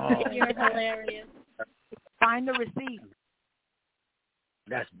 You're hilarious. Find the receipt.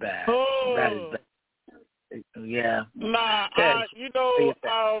 That's bad. Oh. That is bad. Yeah. Nah,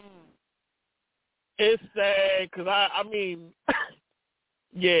 it's sad because that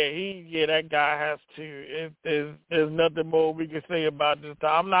guy has to. There's nothing more we can say about this.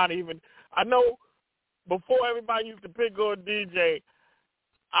 I know before everybody used to pick on DJ,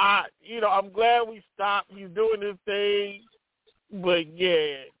 I'm glad we stopped. He's doing his thing, but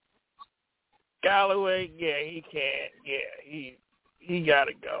Galloway, he can't. He got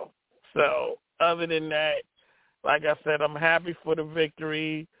to go. So other than that, like I said, I'm happy for the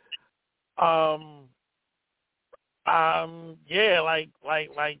victory.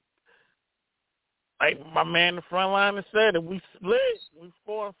 Like my man, the front line has said, if we split, we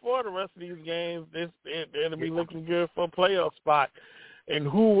 4-4 the rest of these games, it'll be looking good for a playoff spot. And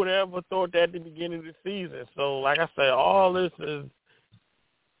who would ever thought that at the beginning of the season? So, like I said, all this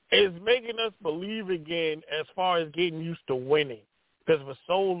is making us believe again as far as getting used to winning. Because for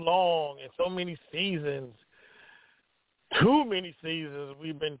so long and so many seasons, too many seasons,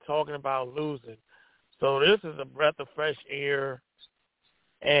 we've been talking about losing. So this is a breath of fresh air,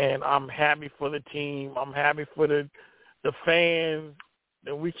 and I'm happy for the team. I'm happy for the fans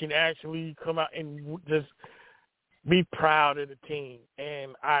then we can actually come out and just be proud of the team.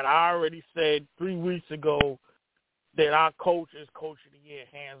 And I already said 3 weeks ago that our coach is Coach of the Year,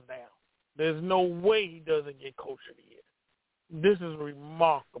 hands down. There's no way he doesn't get Coach of the Year. This is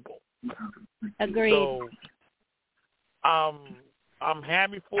remarkable. Agreed. So I'm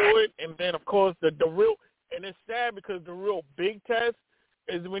happy for it. And then, of course, the real – and it's sad because the real big test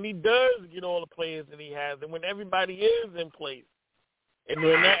is when he does get all the players that he has and when everybody is in place. And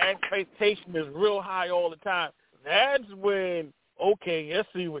when that expectation is real high all the time, that's when, okay, let's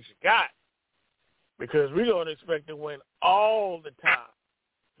see what you got. Because we're going to expect to win all the time.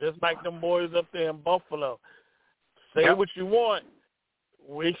 Just like them boys up there in Buffalo. Say what you want.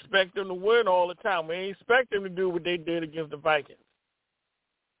 We expect them to win all the time. We ain't expect them to do what they did against the Vikings.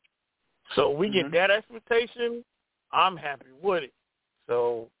 So we get that expectation, I'm happy with it.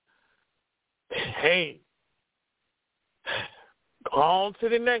 So, hey, go on to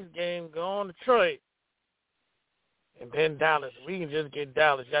the next game. Go on Detroit. And then Dallas. We can just get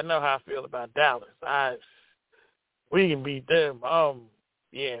Dallas. Y'all know how I feel about Dallas. We can beat them. I'm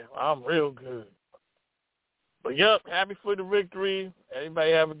real good. But, yep, happy for the victory.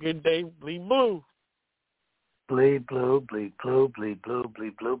 Everybody have a good day. Bleed blue. Bleed blue, bleed blue, bleed blue,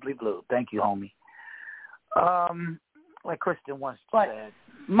 bleed blue, bleed blue. Thank you, homie. Like Kristen once said.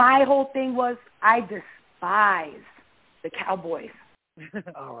 My whole thing was I despise the Cowboys.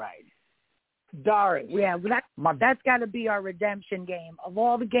 All right. Doris. Yeah, that's got to be our redemption game. Of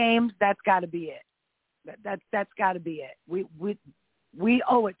all the games, that's got to be it. That's got to be it. We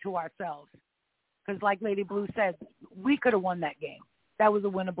owe it to ourselves. Because like Lady Blue said, we could have won that game. That was a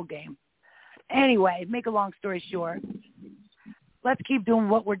winnable game. Anyway, make a long story short, let's keep doing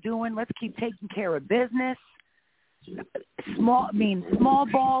what we're doing. Let's keep taking care of business. Small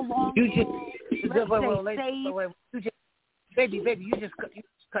ball, long ball. Baby, you just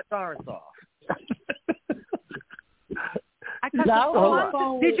cut Doris off. I cut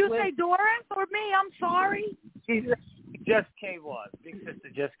off. Did you say Doris or me? I'm sorry. She just came on. Big sister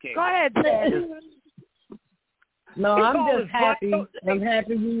just came. Go ahead, Ted. No, I'm just happy. I'm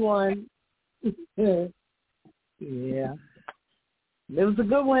happy we won. Yeah. It was a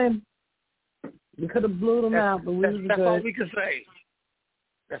good win. We could have blew them out, but that's good. all we can say.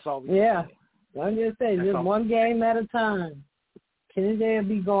 That's all we can say. I'm just saying, just one game at a time. Kenny Day will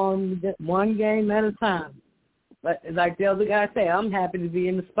be gone one game at a time. But like the other guy said, I'm happy to be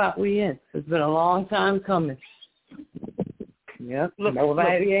in the spot we in. It's been a long time coming. Yep.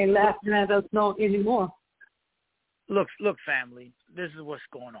 Nobody ain't laughing at us no anymore. Look, family, this is what's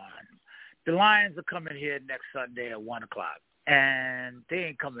going on. The Lions are coming here next Sunday at 1 o'clock, and they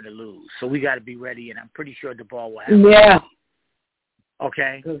ain't coming to lose. So we got to be ready, and I'm pretty sure the ball will happen. Yeah.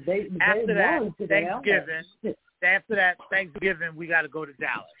 Okay? After that Thanksgiving, we got to go to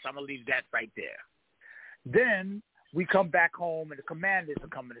Dallas. I'm going to leave that right there. Then we come back home, and the Commanders are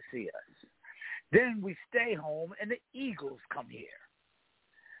coming to see us. Then we stay home, and the Eagles come here.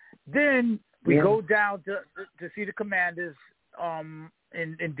 Then we go down to see the Commanders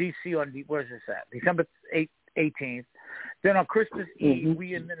in D.C. on where's this at? December 18th. Then on Christmas Eve,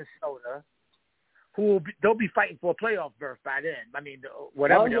 we in Minnesota. They'll be fighting for a playoff berth by then. I mean,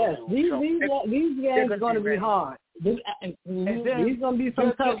 whatever they'll do. These games are going to be hard. These going to be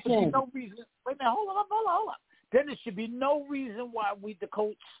some tough games. No reason. Wait a minute, hold on. Then there should be no reason why the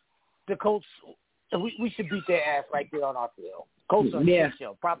Colts, we should beat their ass right there on our field. Colts are a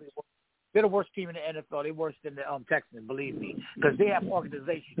show. Probably they're the worst team in the NFL. They're worse than the Texans, believe me, because they have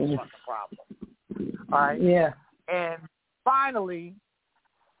organization fucking problem. All right. Yeah. And finally,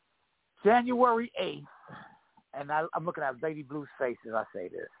 January 8th, and I'm looking at Lady Blue's face as I say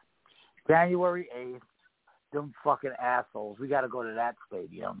this. January 8th, them fucking assholes. We got to go to that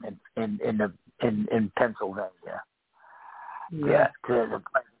stadium in Pennsylvania. Yeah,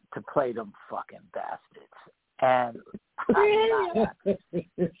 to play them fucking bastards. And who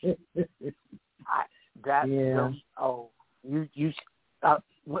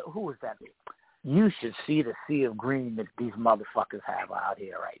was that? You should see the sea of green that these motherfuckers have out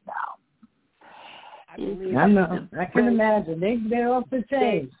here right now. I know. I can imagine. They're off the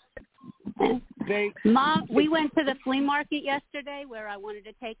chain. Mom, we went to the flea market yesterday where I wanted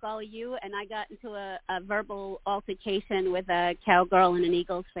to take all of you, and I got into a verbal altercation with a cowgirl and an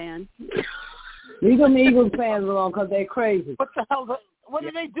Eagles fan. Leave them Eagles fans alone because they're crazy. What the hell? What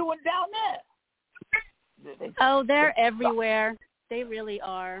are they doing down there? Oh, they're everywhere. They really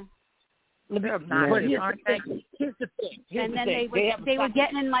are. Here's the thing. And then they were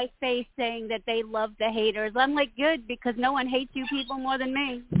getting in my face saying that they love the haters. I'm like, good, because no one hates you people more than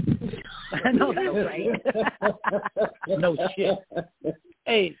me. No, right? No shit.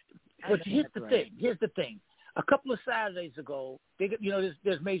 Hey, but here's the thing. Here's the thing. A couple of Saturdays ago,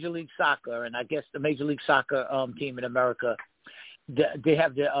 there's Major League Soccer, and I guess the Major League Soccer team in America, they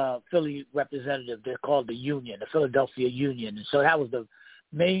have the Philly representative. They're called the Union, the Philadelphia Union. And so that was the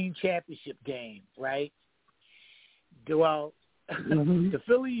main championship game, right? Well, the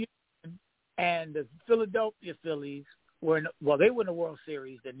Philly Union and the Philadelphia Phillies they were in the World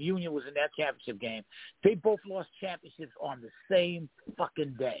Series, and the Union was in that championship game. They both lost championships on the same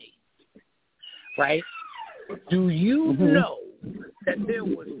fucking day, right? Do you know that there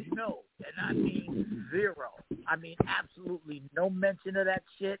was no, and I mean zero, I mean absolutely no mention of that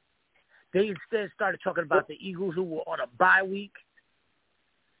shit? They instead started talking about the Eagles who were on a bye week.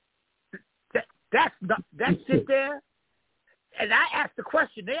 That shit there, and I asked the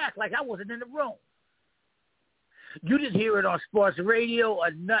question. They asked like I wasn't in the room. You didn't hear it on sports radio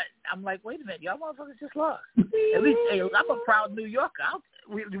or nothing. I'm like, wait a minute, y'all motherfuckers just lost. At least I'm a proud New Yorker.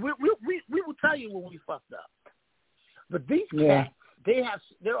 We will tell you when we fucked up. But these cats,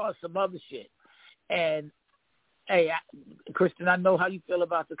 there are some other shit. And hey, Kristen, I know how you feel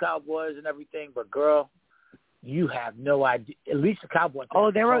about the Cowboys and everything, but girl, you have no idea. At least the Cowboys.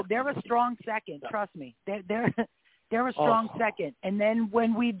 Oh, they're a strong second. Trust me, they're a strong second. And then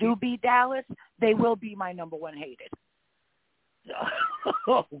when we do beat Dallas, they will be my number one hated.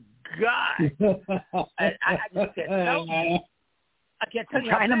 Oh God! I just can't tell you. I can't tell you.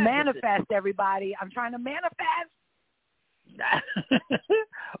 I'm trying to manifest, everybody. I'm trying to manifest.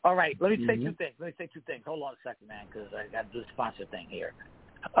 All right, let me say two things. Hold on a second, man, because I got to do the sponsor thing here.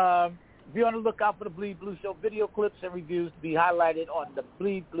 Be on the lookout for the Bleed Blue Show video clips and reviews to be highlighted on the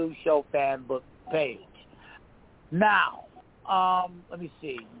Bleed Blue Show fan book page. Now, let me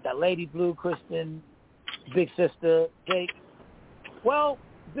see. The Lady Blue, Kristen, Big Sister, Jake. Well,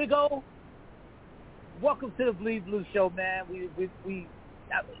 Big O, welcome to the Bleed Blue Show, man. You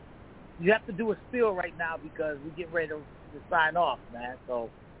have to do a spiel right now because we get ready to sign off, man. So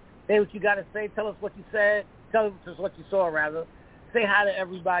say what you got to say. Tell us what you said. Tell us what you saw, rather. Say hi to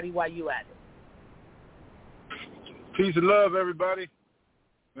everybody while you at it. Peace and love, everybody.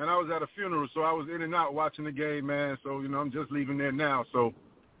 Man, I was at a funeral, so I was in and out watching the game, man. So, I'm just leaving there now. So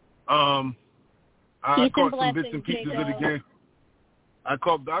I caught some bits and pieces of the game. I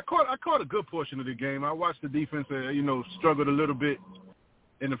caught a good portion of the game. I watched the defense, struggled a little bit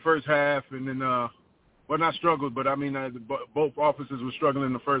in the first half, and then, not struggled, but I mean, both offenses were struggling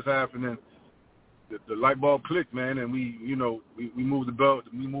in the first half, and then the light bulb clicked, man, and we moved the ball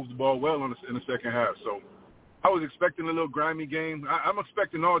well in the second half. So I was expecting a little grimy game. I'm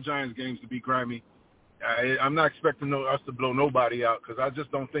expecting all Giants games to be grimy. I'm not expecting us to blow nobody out because I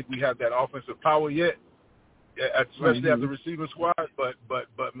just don't think we have that offensive power yet, especially at the receiving squad.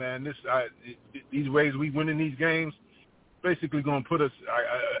 But man, these ways we winning these games basically going to put us,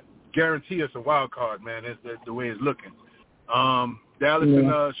 guarantee us a wild card, man. That's the way it's looking. Dallas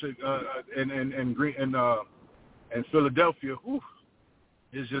and Philadelphia. Whew,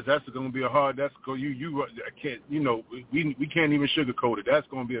 it's just that's going to be a hard. We can't even sugarcoat it. That's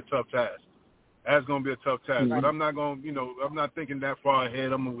going to be a tough task. That's going to be a tough task. Right. But I'm not going. I'm not thinking that far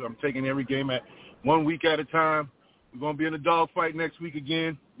ahead. I'm taking every game at 1 week at a time. We're going to be in a dogfight next week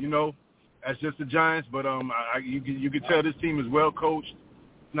again. That's just the Giants. But you can tell this team is well coached.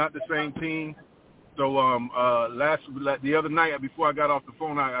 It's not the same team. So the other night before I got off the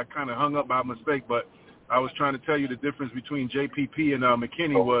phone, I kind of hung up by mistake, but I was trying to tell you the difference between JPP and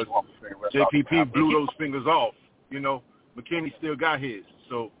McKinney was JPP blew those fingers off. McKinney still got his.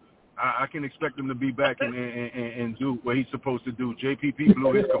 So I can expect him to be back and do what he's supposed to do. JPP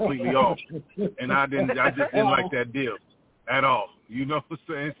blew his completely off, and I just didn't like that deal at all. You know what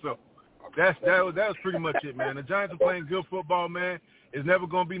I'm saying? So that was pretty much it, man. The Giants are playing good football, man. It's never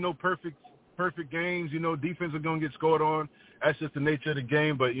going to be no perfect games. Defense are going to get scored on. That's just the nature of the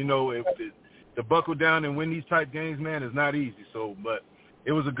game. But, if to buckle down and win these type games, man, is not easy. So, but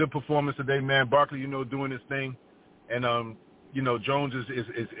it was a good performance today, man. Barkley, doing his thing. And, Jones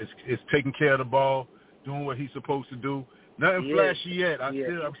is taking care of the ball, doing what he's supposed to do. Nothing flashy yet.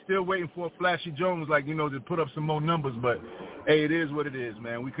 I'm still waiting for a flashy Jones, to put up some more numbers. But, hey, it is what it is,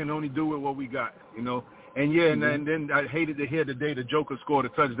 man. We can only do with what we got, And, and then I hated to hear the day the Joker scored a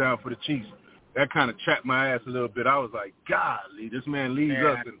touchdown for the Chiefs. That kind of chapped my ass a little bit. I was like, golly, this man leaves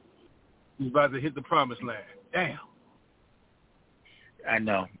us and he's about to hit the promised land. Damn. I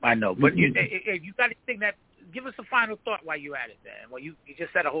know. But you got anything that – give us a final thought while you're at it, man. Well, you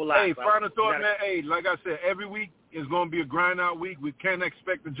just said a whole lot. Hey, final thought, man. Hey, like I said, every week is going to be a grind-out week. We can't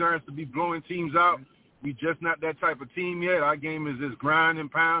expect the Giants to be blowing teams out. We just not that type of team yet. Our game is just grind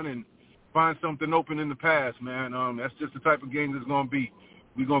and pound and find something open in the pass, man. That's just the type of game that's going to be.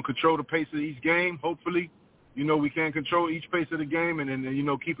 We're going to control the pace of each game, hopefully. We can control each pace of the game and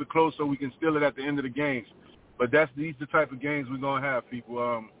then, keep it close so we can steal it at the end of the games. But these the type of games we're going to have,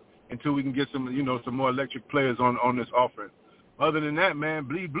 people, until we can get some, some more electric players on this offense. Other than that, man,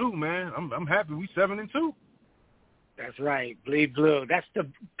 bleed blue, man. I'm happy. We 7-2. That's right, bleed blue. That's the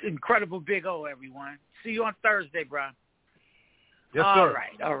incredible Big O, everyone. See you on Thursday, bro. Yes, sir.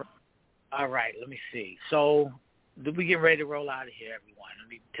 All right. Let me see. So we get ready to roll out of here, everyone. Let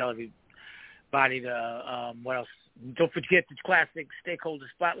me tell everybody what else. Don't forget the classic Stakeholder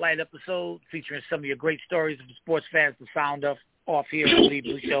Spotlight episode featuring some of your great stories of the sports fans to sound off here on the Bleed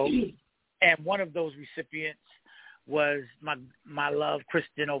Blue Show. And one of those recipients was my love,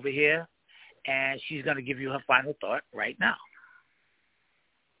 Kristen, over here. And she's going to give you her final thought right now.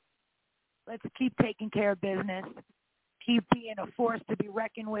 Let's keep taking care of business. Keep being a force to be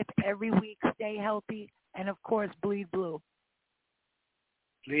reckoned with every week. Stay healthy. And, of course, bleed blue.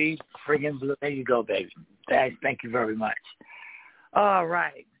 Bleed friggin' blue. There you go, baby. Thank you very much. All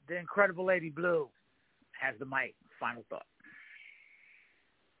right. The incredible Lady Blue has the mic. Final thought.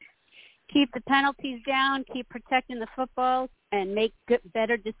 Keep the penalties down, keep protecting the football, and make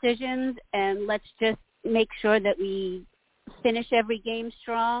better decisions. And let's just make sure that we finish every game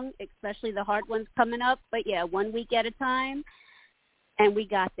strong, especially the hard ones coming up. But, 1 week at a time, and we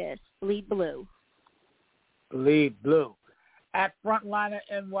got this. Bleed blue. Bleed blue. At Frontliner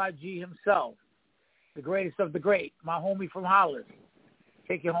NYG himself, the greatest of the great, my homie from Hollis.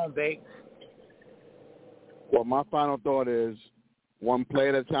 Take you home, babe. Well, my final thought is, one play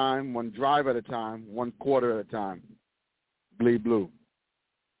at a time, one drive at a time, one quarter at a time. Bleed blue.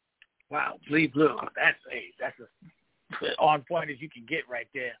 Wow, bleed blue. That's as on point as you can get right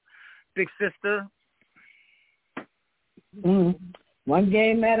there. Big sister. One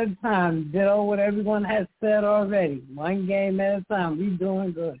game at a time. Ditto what everyone has said already. One game at a time. We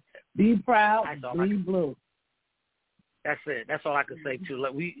doing good. Be proud. Bleed blue. That's it. That's all I can say too.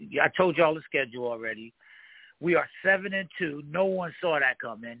 I told y'all the schedule already. We are 7-2. No one saw that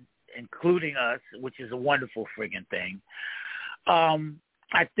coming, including us, which is a wonderful friggin' thing.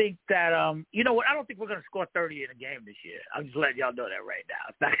 I think that, you know what? I don't think we're going to score 30 in a game this year. I'm just letting y'all know that right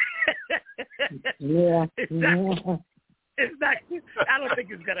now. It's not, I don't think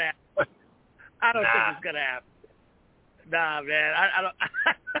it's going to happen. Nah, man. I don't.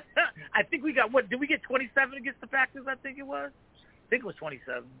 I think we got, what, did we get 27 against the Packers, I think it was? I think it was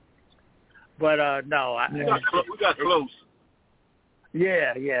 27. But no, we got close.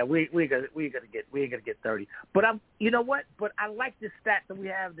 Yeah, we ain't gonna get 30. But you know what? But I like this stat that we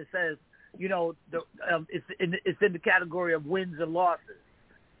have that says, it's in the category of wins and losses,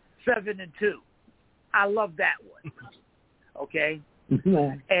 7-2. I love that one. Okay,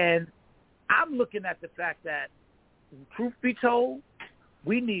 and I'm looking at the fact that, truth be told,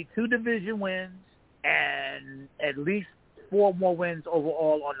 we need 2 division wins and at least 4 more wins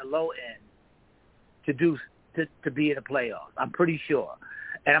overall on the low end to be in the playoffs. I'm pretty sure.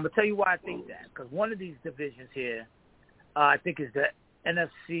 And I'm going to tell you why I think that. Because one of these divisions here, I think, is the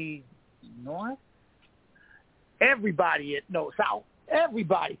NFC North. South.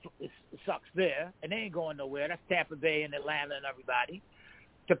 Everybody sucks there, and they ain't going nowhere. That's Tampa Bay and Atlanta and everybody.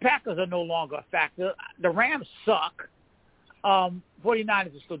 The Packers are no longer a factor. The Rams suck.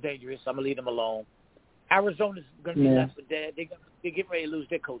 49ers are still dangerous. I'm going to leave them alone. Arizona's going to be left for dead. They're getting ready to lose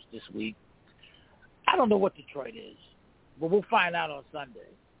their coach this week. I don't know what Detroit is, but we'll find out on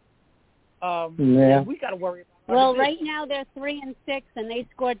Sunday. We got to worry about. Well, right now they're 3-6, and they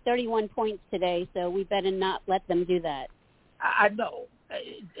scored 31 points today, so we better not let them do that. I know.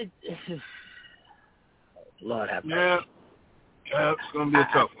 Lord have mercy. Yeah, it's going to be a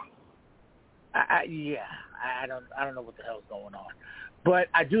tough one. I don't know what the hell's going on, but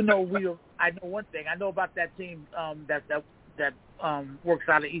I do know I know one thing. I know about that team that works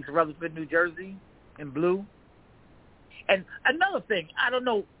out of East Rutherford, New Jersey, in blue. And another thing, I don't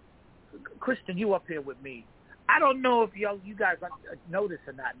know, Kristen, you up here with me. I don't know if you guys know this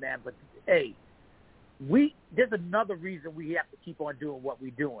or not, man, but hey, there's another reason we have to keep on doing what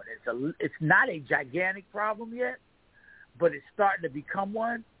we're doing. It's not a gigantic problem yet, but it's starting to become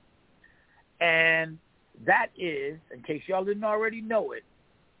one. And that is, in case y'all didn't already know it,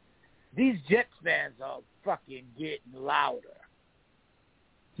 these Jets fans are fucking getting louder.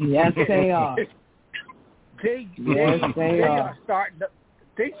 Yes, they are. They are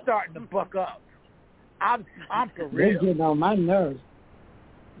starting to buck up. I'm for real. They're getting on my nerves.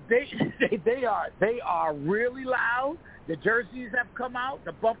 They are really loud. The jerseys have come out.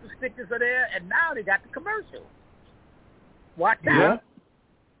 The bumper stickers are there, and now they got the commercial. Watch out,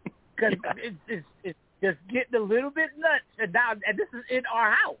 because just getting a little bit nuts, and this is in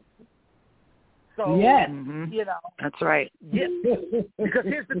our house. So, you know. That's right. Yeah. Because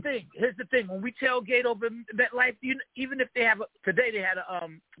here's the thing. When we tailgate over MetLife, even if they have today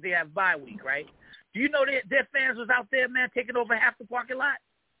they have bye week, right? Do you know their fans was out there, man, taking over half the parking lot?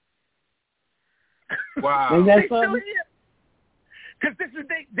 Wow. They still here. Because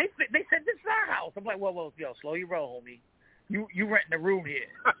they said this is our house. I'm like, well, yo, slow your roll, homie. You renting a room here,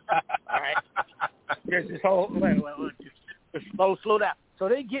 all right? There's this whole just slow down. So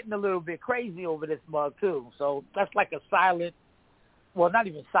they're getting a little bit crazy over this mug too. So that's like a silent. Well, not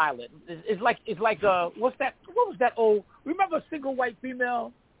even silent. It's like what's that? What was that old? Remember A Single White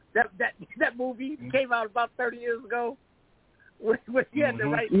Female? That movie came out about 30 years ago. When he had the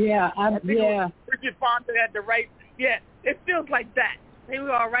right. Yeah, Bridget Fonda had the right. Yeah, it feels like that. They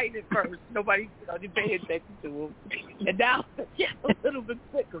were all right at first. Nobody, didn't pay attention to them. And now they're getting a little bit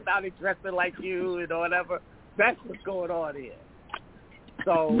sick because now they're dressing like you and whatever. That's what's going on here.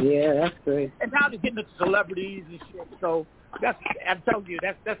 So yeah, that's great. And now they're getting into celebrities and shit. So I'm telling you,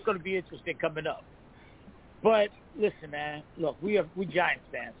 that's going to be interesting coming up. But listen, man, look, we Giants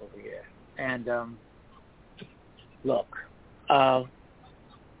fans over here, and look,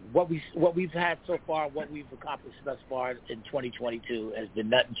 what we've had so far, what we've accomplished thus far in 2022 has been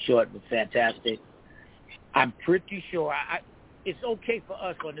nothing short of fantastic. I'm pretty sure it's okay for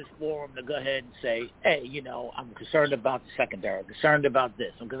us on this forum to go ahead and say, hey, I'm concerned about the secondary, concerned about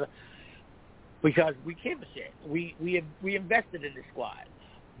this, because we give a shit. We invested in this squad,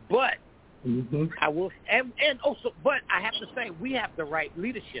 but I will, and also, but I have to say we have the right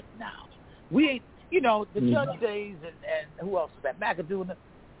leadership now. We ain't, the Judge days and who else is that? McAdoo.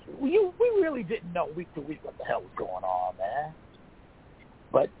 We really didn't know week to week what the hell was going on, man.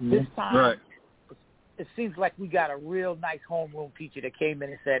 But this time, it seems like we got a real nice homeroom teacher that came in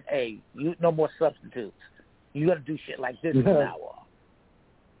and said, hey, no more substitutes. You're going to do shit like this from now on.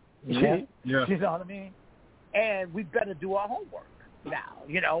 Yeah. You know what I mean? And we better do our homework now,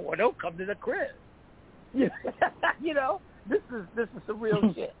 or they'll come to the crib. This is some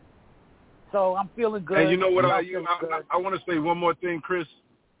real shit. So I'm feeling good. And you know what? I want to say one more thing, Chris.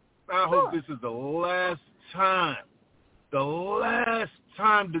 I hope this is the last time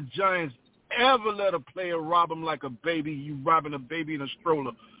the Giants ever let a player rob them like a baby. You robbing a baby in a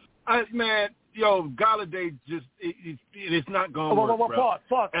stroller. Galladay it's not going to work, bro.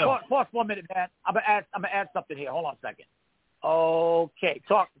 Pause for a minute, man. I'm gonna add something here. Hold on a second. Okay,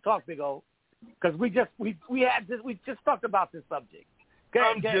 talk, Big O, because we just talked about this subject.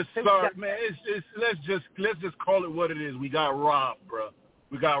 I'm just sorry, man. Let's just call it what it is. We got robbed, bro.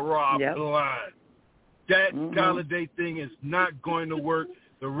 We got robbed blind. That Galladay thing is not going to work.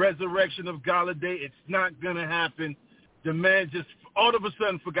 The resurrection of Galladay, it's not going to happen. The man just all of a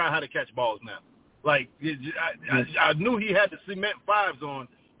sudden forgot how to catch balls now. Like, I knew he had the cement fives on,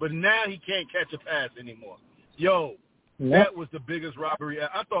 but now he can't catch a pass anymore. That was the biggest robbery.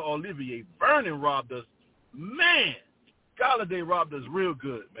 I thought Olivier Vernon robbed us. Man, Galladay robbed us real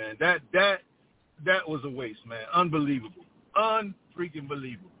good, man. That was a waste, man. Unbelievable. Unfreaking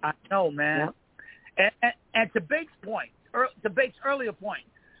believable. I know, man. Yep. And to Bake's earlier point,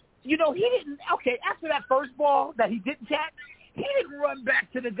 he didn't, after that first ball that he didn't catch, he didn't run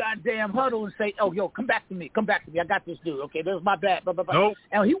back to the goddamn huddle and say, oh, yo, come back to me. I got this dude. Okay, that was my bad. Blah, blah, blah. Nope.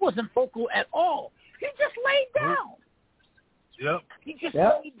 And he wasn't vocal at all. He just laid down. Yep. He just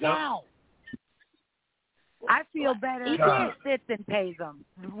laid down. I feel better if he sits and pays them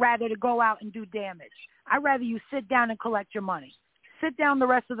rather to go out and do damage. I'd rather you sit down and collect your money. Sit down the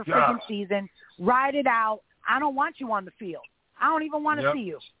rest of the freaking season. Ride it out. I don't want you on the field. I don't even want to see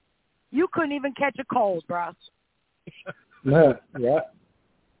you. You couldn't even catch a cold, bro. Yeah.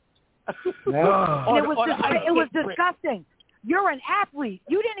 And it was disgusting. You're an athlete.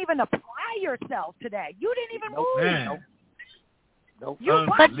 You didn't even apply yourself today. You didn't even move.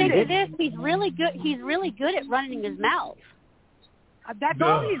 But think of this: he's really good. He's really good at running his mouth. That's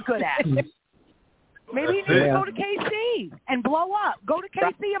all he's good at. Maybe he needs to go to KC and blow up. Go to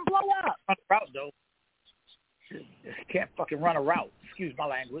KC and blow up. Run a route, though. Can't fucking run a route. Excuse my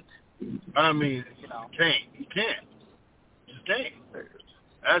language. I mean, you can't. Just can't.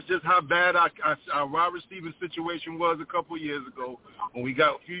 That's just how bad our wide receiver situation was a couple of years ago.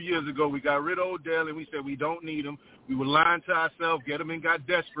 A few years ago, we got rid of Odell and we said we don't need him. We were lying to ourselves, get him and got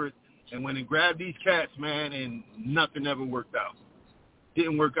desperate, and went and grabbed these cats, man, and nothing ever worked out.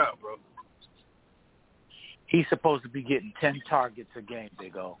 Didn't work out, bro. He's supposed to be getting 10 targets a game,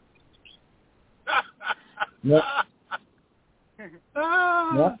 Big O.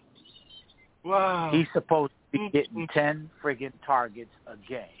 Wow. He's supposed to be getting 10 friggin' targets a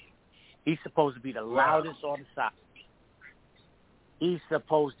game. He's supposed to be the loudest on the side. He's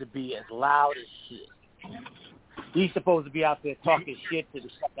supposed to be as loud as shit. He's supposed to be out there talking shit to the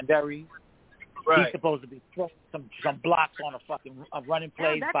secondary. Right. He's supposed to be throwing some blocks on a running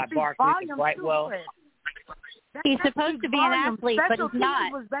plays by Barkley and Brightwell. He's supposed to be an athlete, but he's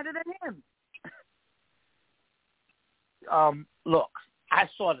not. Was better than him. Look, I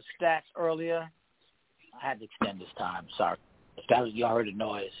saw the stats earlier. I had to extend this time. Sorry. If y'all heard the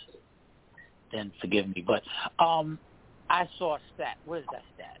noise, then forgive me. But I saw a stat. What is that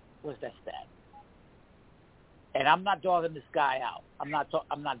stat? And I'm not dogging this guy out. I'm not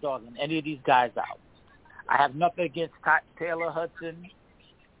dogging any of these guys out. I have nothing against Taylor Hudson,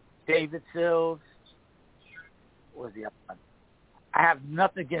 David Sills. What's the other one? I have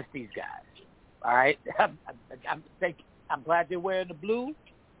nothing against these guys. All right? I'm glad they're wearing the blue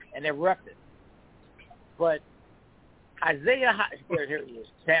and they're repping. But Isaiah here he is.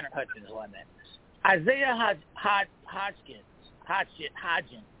 Tanner Hudson is on that. Isaiah Hodgins. Actually, I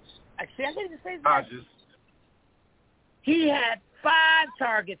didn't say that. He had 5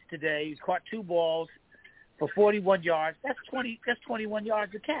 targets today. He caught 2 balls for 41 yards. That's 21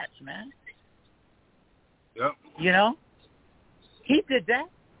 yards a catch, man. Yep. You know? He did that.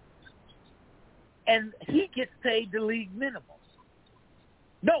 And he gets paid the league minimum.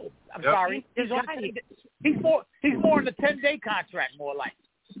 No, I'm sorry. He's on he's more on the 10-day contract, more like.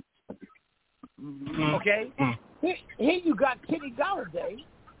 Okay? Here you got Kenny Golladay.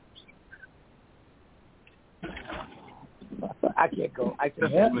 I can't go. I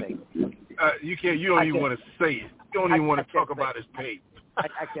can't say it. You can't. You don't even want to say it. You don't even want to talk about his pay. I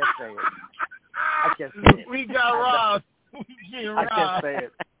can't say it. I can't say it. We got robbed. I can't say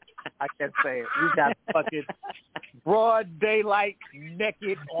it. I can't say it. We got fucking broad daylight,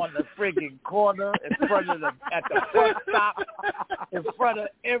 naked on the friggin' corner in front of at the bus stop, in front of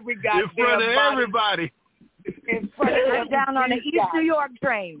every goddamn in front of everybody. In front of down on the East New York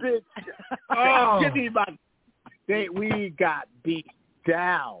train. We got beat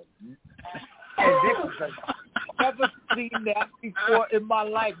down. And this is I've never seen that before in my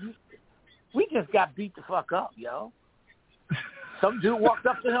life. We just got beat the fuck up, yo. Some dude walked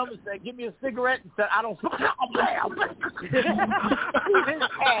up to him and said, "Give me a cigarette," and said, "I don't smoke."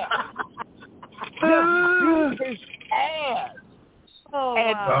 His ass.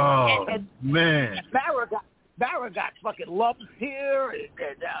 And man. Barra got fucking lumps here and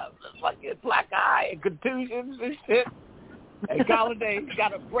fucking black eye and contusions and shit. And Galladay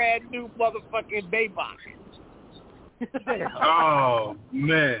got a brand new motherfucking Maybach. Oh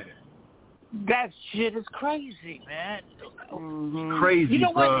man. That shit is crazy, man. Crazy, you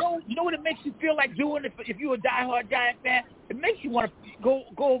know bro. what? You know what it makes you feel like doing if you're a diehard Giant fan? It makes you want to go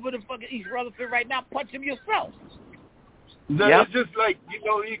over to fucking East Rutherford right now, punch him yourself. It's just like, you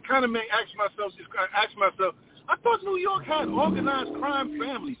kind of ask myself, I thought New York had organized crime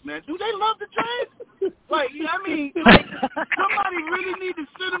families, man. Do they love the Giants? Somebody really need to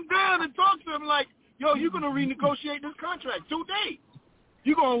sit them down and talk to them like, yo, you're going to renegotiate this contract today.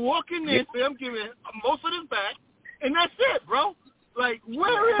 You're going to walk in there and say, I'm giving most of this back, and that's it, bro. Like,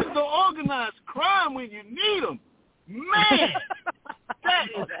 where is the organized crime when you need them? Man, that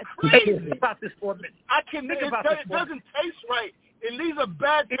is crazy. Think about this for a minute. It doesn't taste right. It leaves a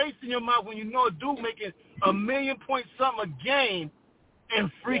bad taste in your mouth when you know a dude making $1 million point something a game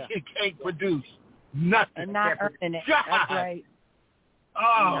and freaking can't produce nothing. And not earning it. God. That's right.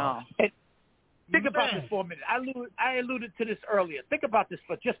 Oh. No. Think about this for a minute. I alluded to this earlier. Think about this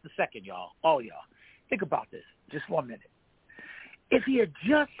for just a second, y'all. All y'all. Think about this. Just 1 minute. If he had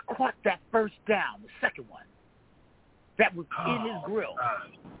just caught that first down, the second one, that was in his grill.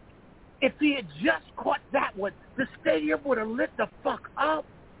 If he had just caught that one, the stadium would have lit the fuck up.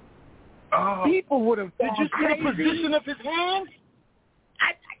 People would have. Did you see the position of his hands?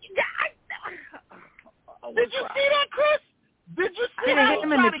 Did you see that, Chris? Did you see that? He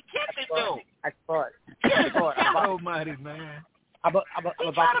tried to catch it, though. I saw it. Almighty, man. I'm about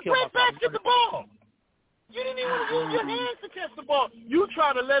to kill myself. Basket the ball. You didn't even use your hands to catch the ball. You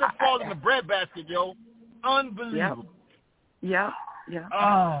try to let it fall in the bread basket, yo. Unbelievable. Yeah.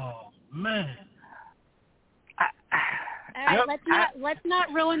 Oh, man. All right, let's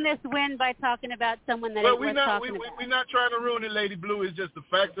not ruin this win by talking about someone that we're not trying to ruin it, Lady Blue. It's just the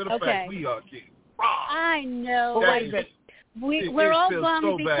fact of the fact we are kidding. I know. We're all bummed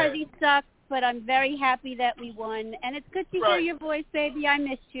so because he sucks, but I'm very happy that we won. And it's good to hear your voice, baby. I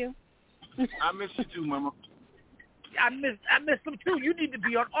missed you. I miss you too, Mama. I miss them too. You need to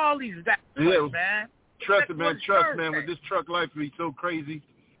be on all these man. Trust man. With this truck life, it'd be so crazy.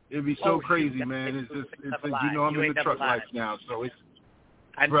 It'd be so crazy, man. It's I'm in the truck life now, so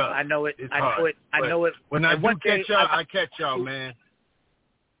I know it. It's I hard. know it. I know it. When I do catch y'all, I catch y'all, man.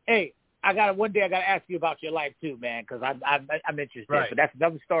 Hey, one day I gotta ask you about your life too, man, because I'm interested. Right. But that's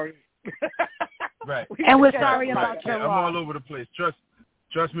another story. Right. And we're sorry about your I'm loss. all over the place. Trust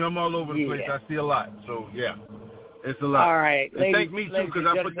me, I'm all over the place. I see a lot. So yeah, it's a lot. All right. And thank me too, because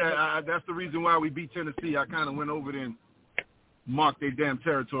I put that. That's the reason why we beat Tennessee. I kind of went over there and marked their damn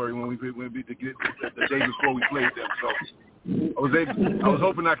territory when we beat the day before we played them. So I was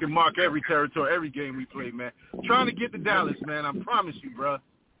hoping I could mark every territory, every game we played, man. Trying to get to Dallas, man. I promise you, bro.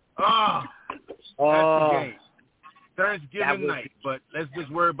 That's the game. Thanksgiving night, but let's just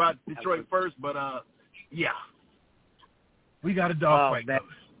worry about Detroit first. But yeah, we got a dogfight.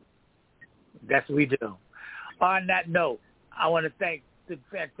 That's what we do. On that note, I want to thank the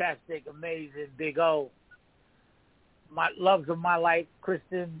fantastic, amazing Big O, my loves of my life,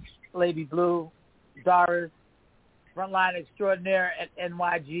 Kristen, Lady Blue, Doris, Frontline Extraordinaire at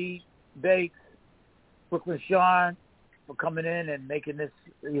NYG, Bakes, Brooklyn Sean, for coming in and making this.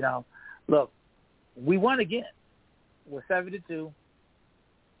 Look, we won again. We're 7-2.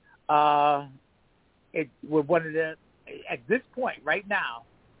 We're one of the, at this point right now,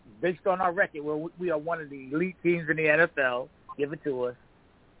 based on our record, we are one of the elite teams in the NFL. Give it to us.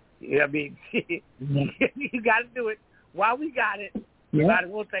 You know what I mean? You got to do it. While we got it, we might as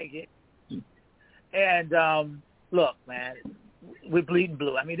well take it. And look, man, we're bleeding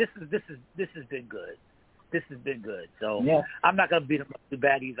blue. I mean, this has been good. This has been good. So I'm not going to beat them up too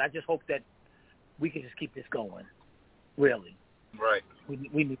baddies. I just hope that we can just keep this going. Really. Right. We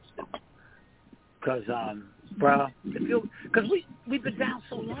need to. Because, bro, because we've been down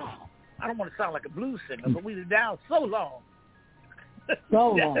so long. I don't want to sound like a blues singer, but we've been down so long.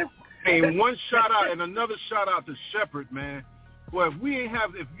 So long. Hey, one shout out and another shout out to Shepard, man. Well,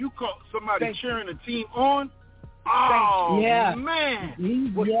 if you call somebody cheering a team on, man,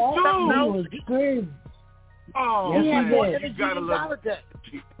 he was crazy. Oh, man, you gotta love it.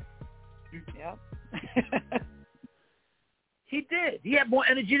 Yeah. He did. He had more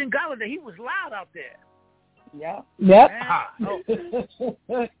energy than Galladay. He was loud out there. Yeah. Yep.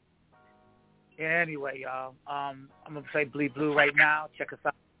 Anyway, y'all, I'm going to say Bleed Blue right now. Check us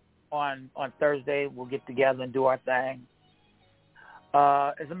out on Thursday. We'll get together and do our thing.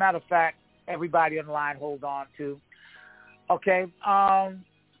 As a matter of fact, everybody on the line, hold on to. Okay.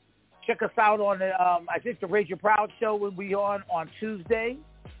 Check us out on the, I think the Raise Your Proud show will be on Tuesday.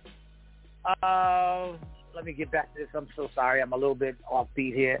 Let me get back to this. I'm so sorry. I'm a little bit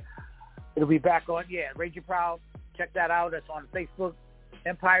offbeat here. It'll be back on, Raise Your Proud. Check that out. That's on Facebook,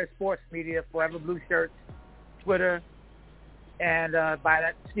 Empire Sports Media, Forever Blue Shirts, Twitter. And by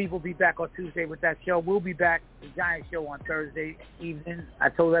that, Steve will be back on Tuesday with that show. We'll be back, the Giant Show, on Thursday evening. I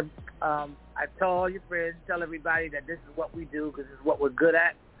told all your friends, tell everybody that this is what we do because this is what we're good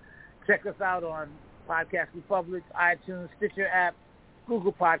at. Check us out on Podcast Republic, iTunes, Stitcher app,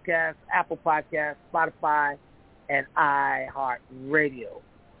 Google Podcasts, Apple Podcasts, Spotify, and iHeartRadio.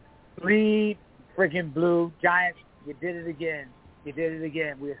 Bleed freaking blue. Giants, you did it again. You did it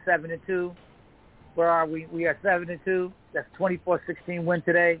again. We are 7-2. Where are we? We are 7-2. That's 24-16 win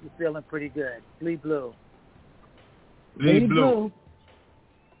today. You're feeling pretty good. Bleed blue. Bleed blue.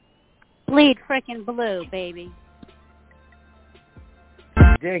 Bleed freaking blue, baby.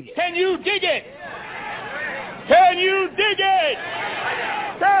 Dig it. Can you dig it? Can you dig it?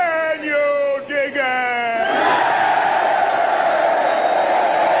 Can you dig it?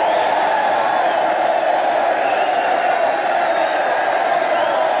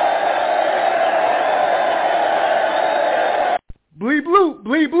 Bleed blue,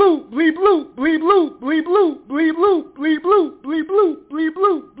 bleed blue, bleed blue, bleed blue, bleed blue, bleed blue, bleed blue, bleed blue, bleed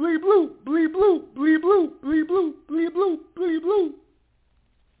blue, bleed blue, bleed blue, bleed blue, bleed blue, bleed blue, bleed blue.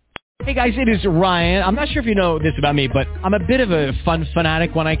 Hey guys, it is Ryan. I'm not sure if you know this about me, but I'm a bit of a fun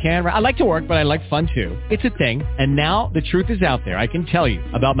fanatic when I can. I like to work, but I like fun too. It's a thing. And now the truth is out there. I can tell you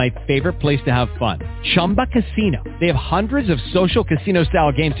about my favorite place to have fun. Chumba Casino. They have hundreds of social casino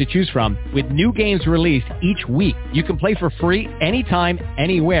style games to choose from with new games released each week. You can play for free anytime,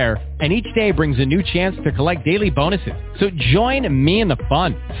 anywhere. And each day brings a new chance to collect daily bonuses. So join me in the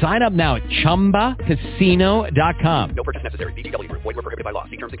fun. Sign up now at ChumbaCasino.com. No purchase necessary. VGW Group. Void where prohibited by law.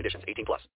 See terms and conditions. 18+.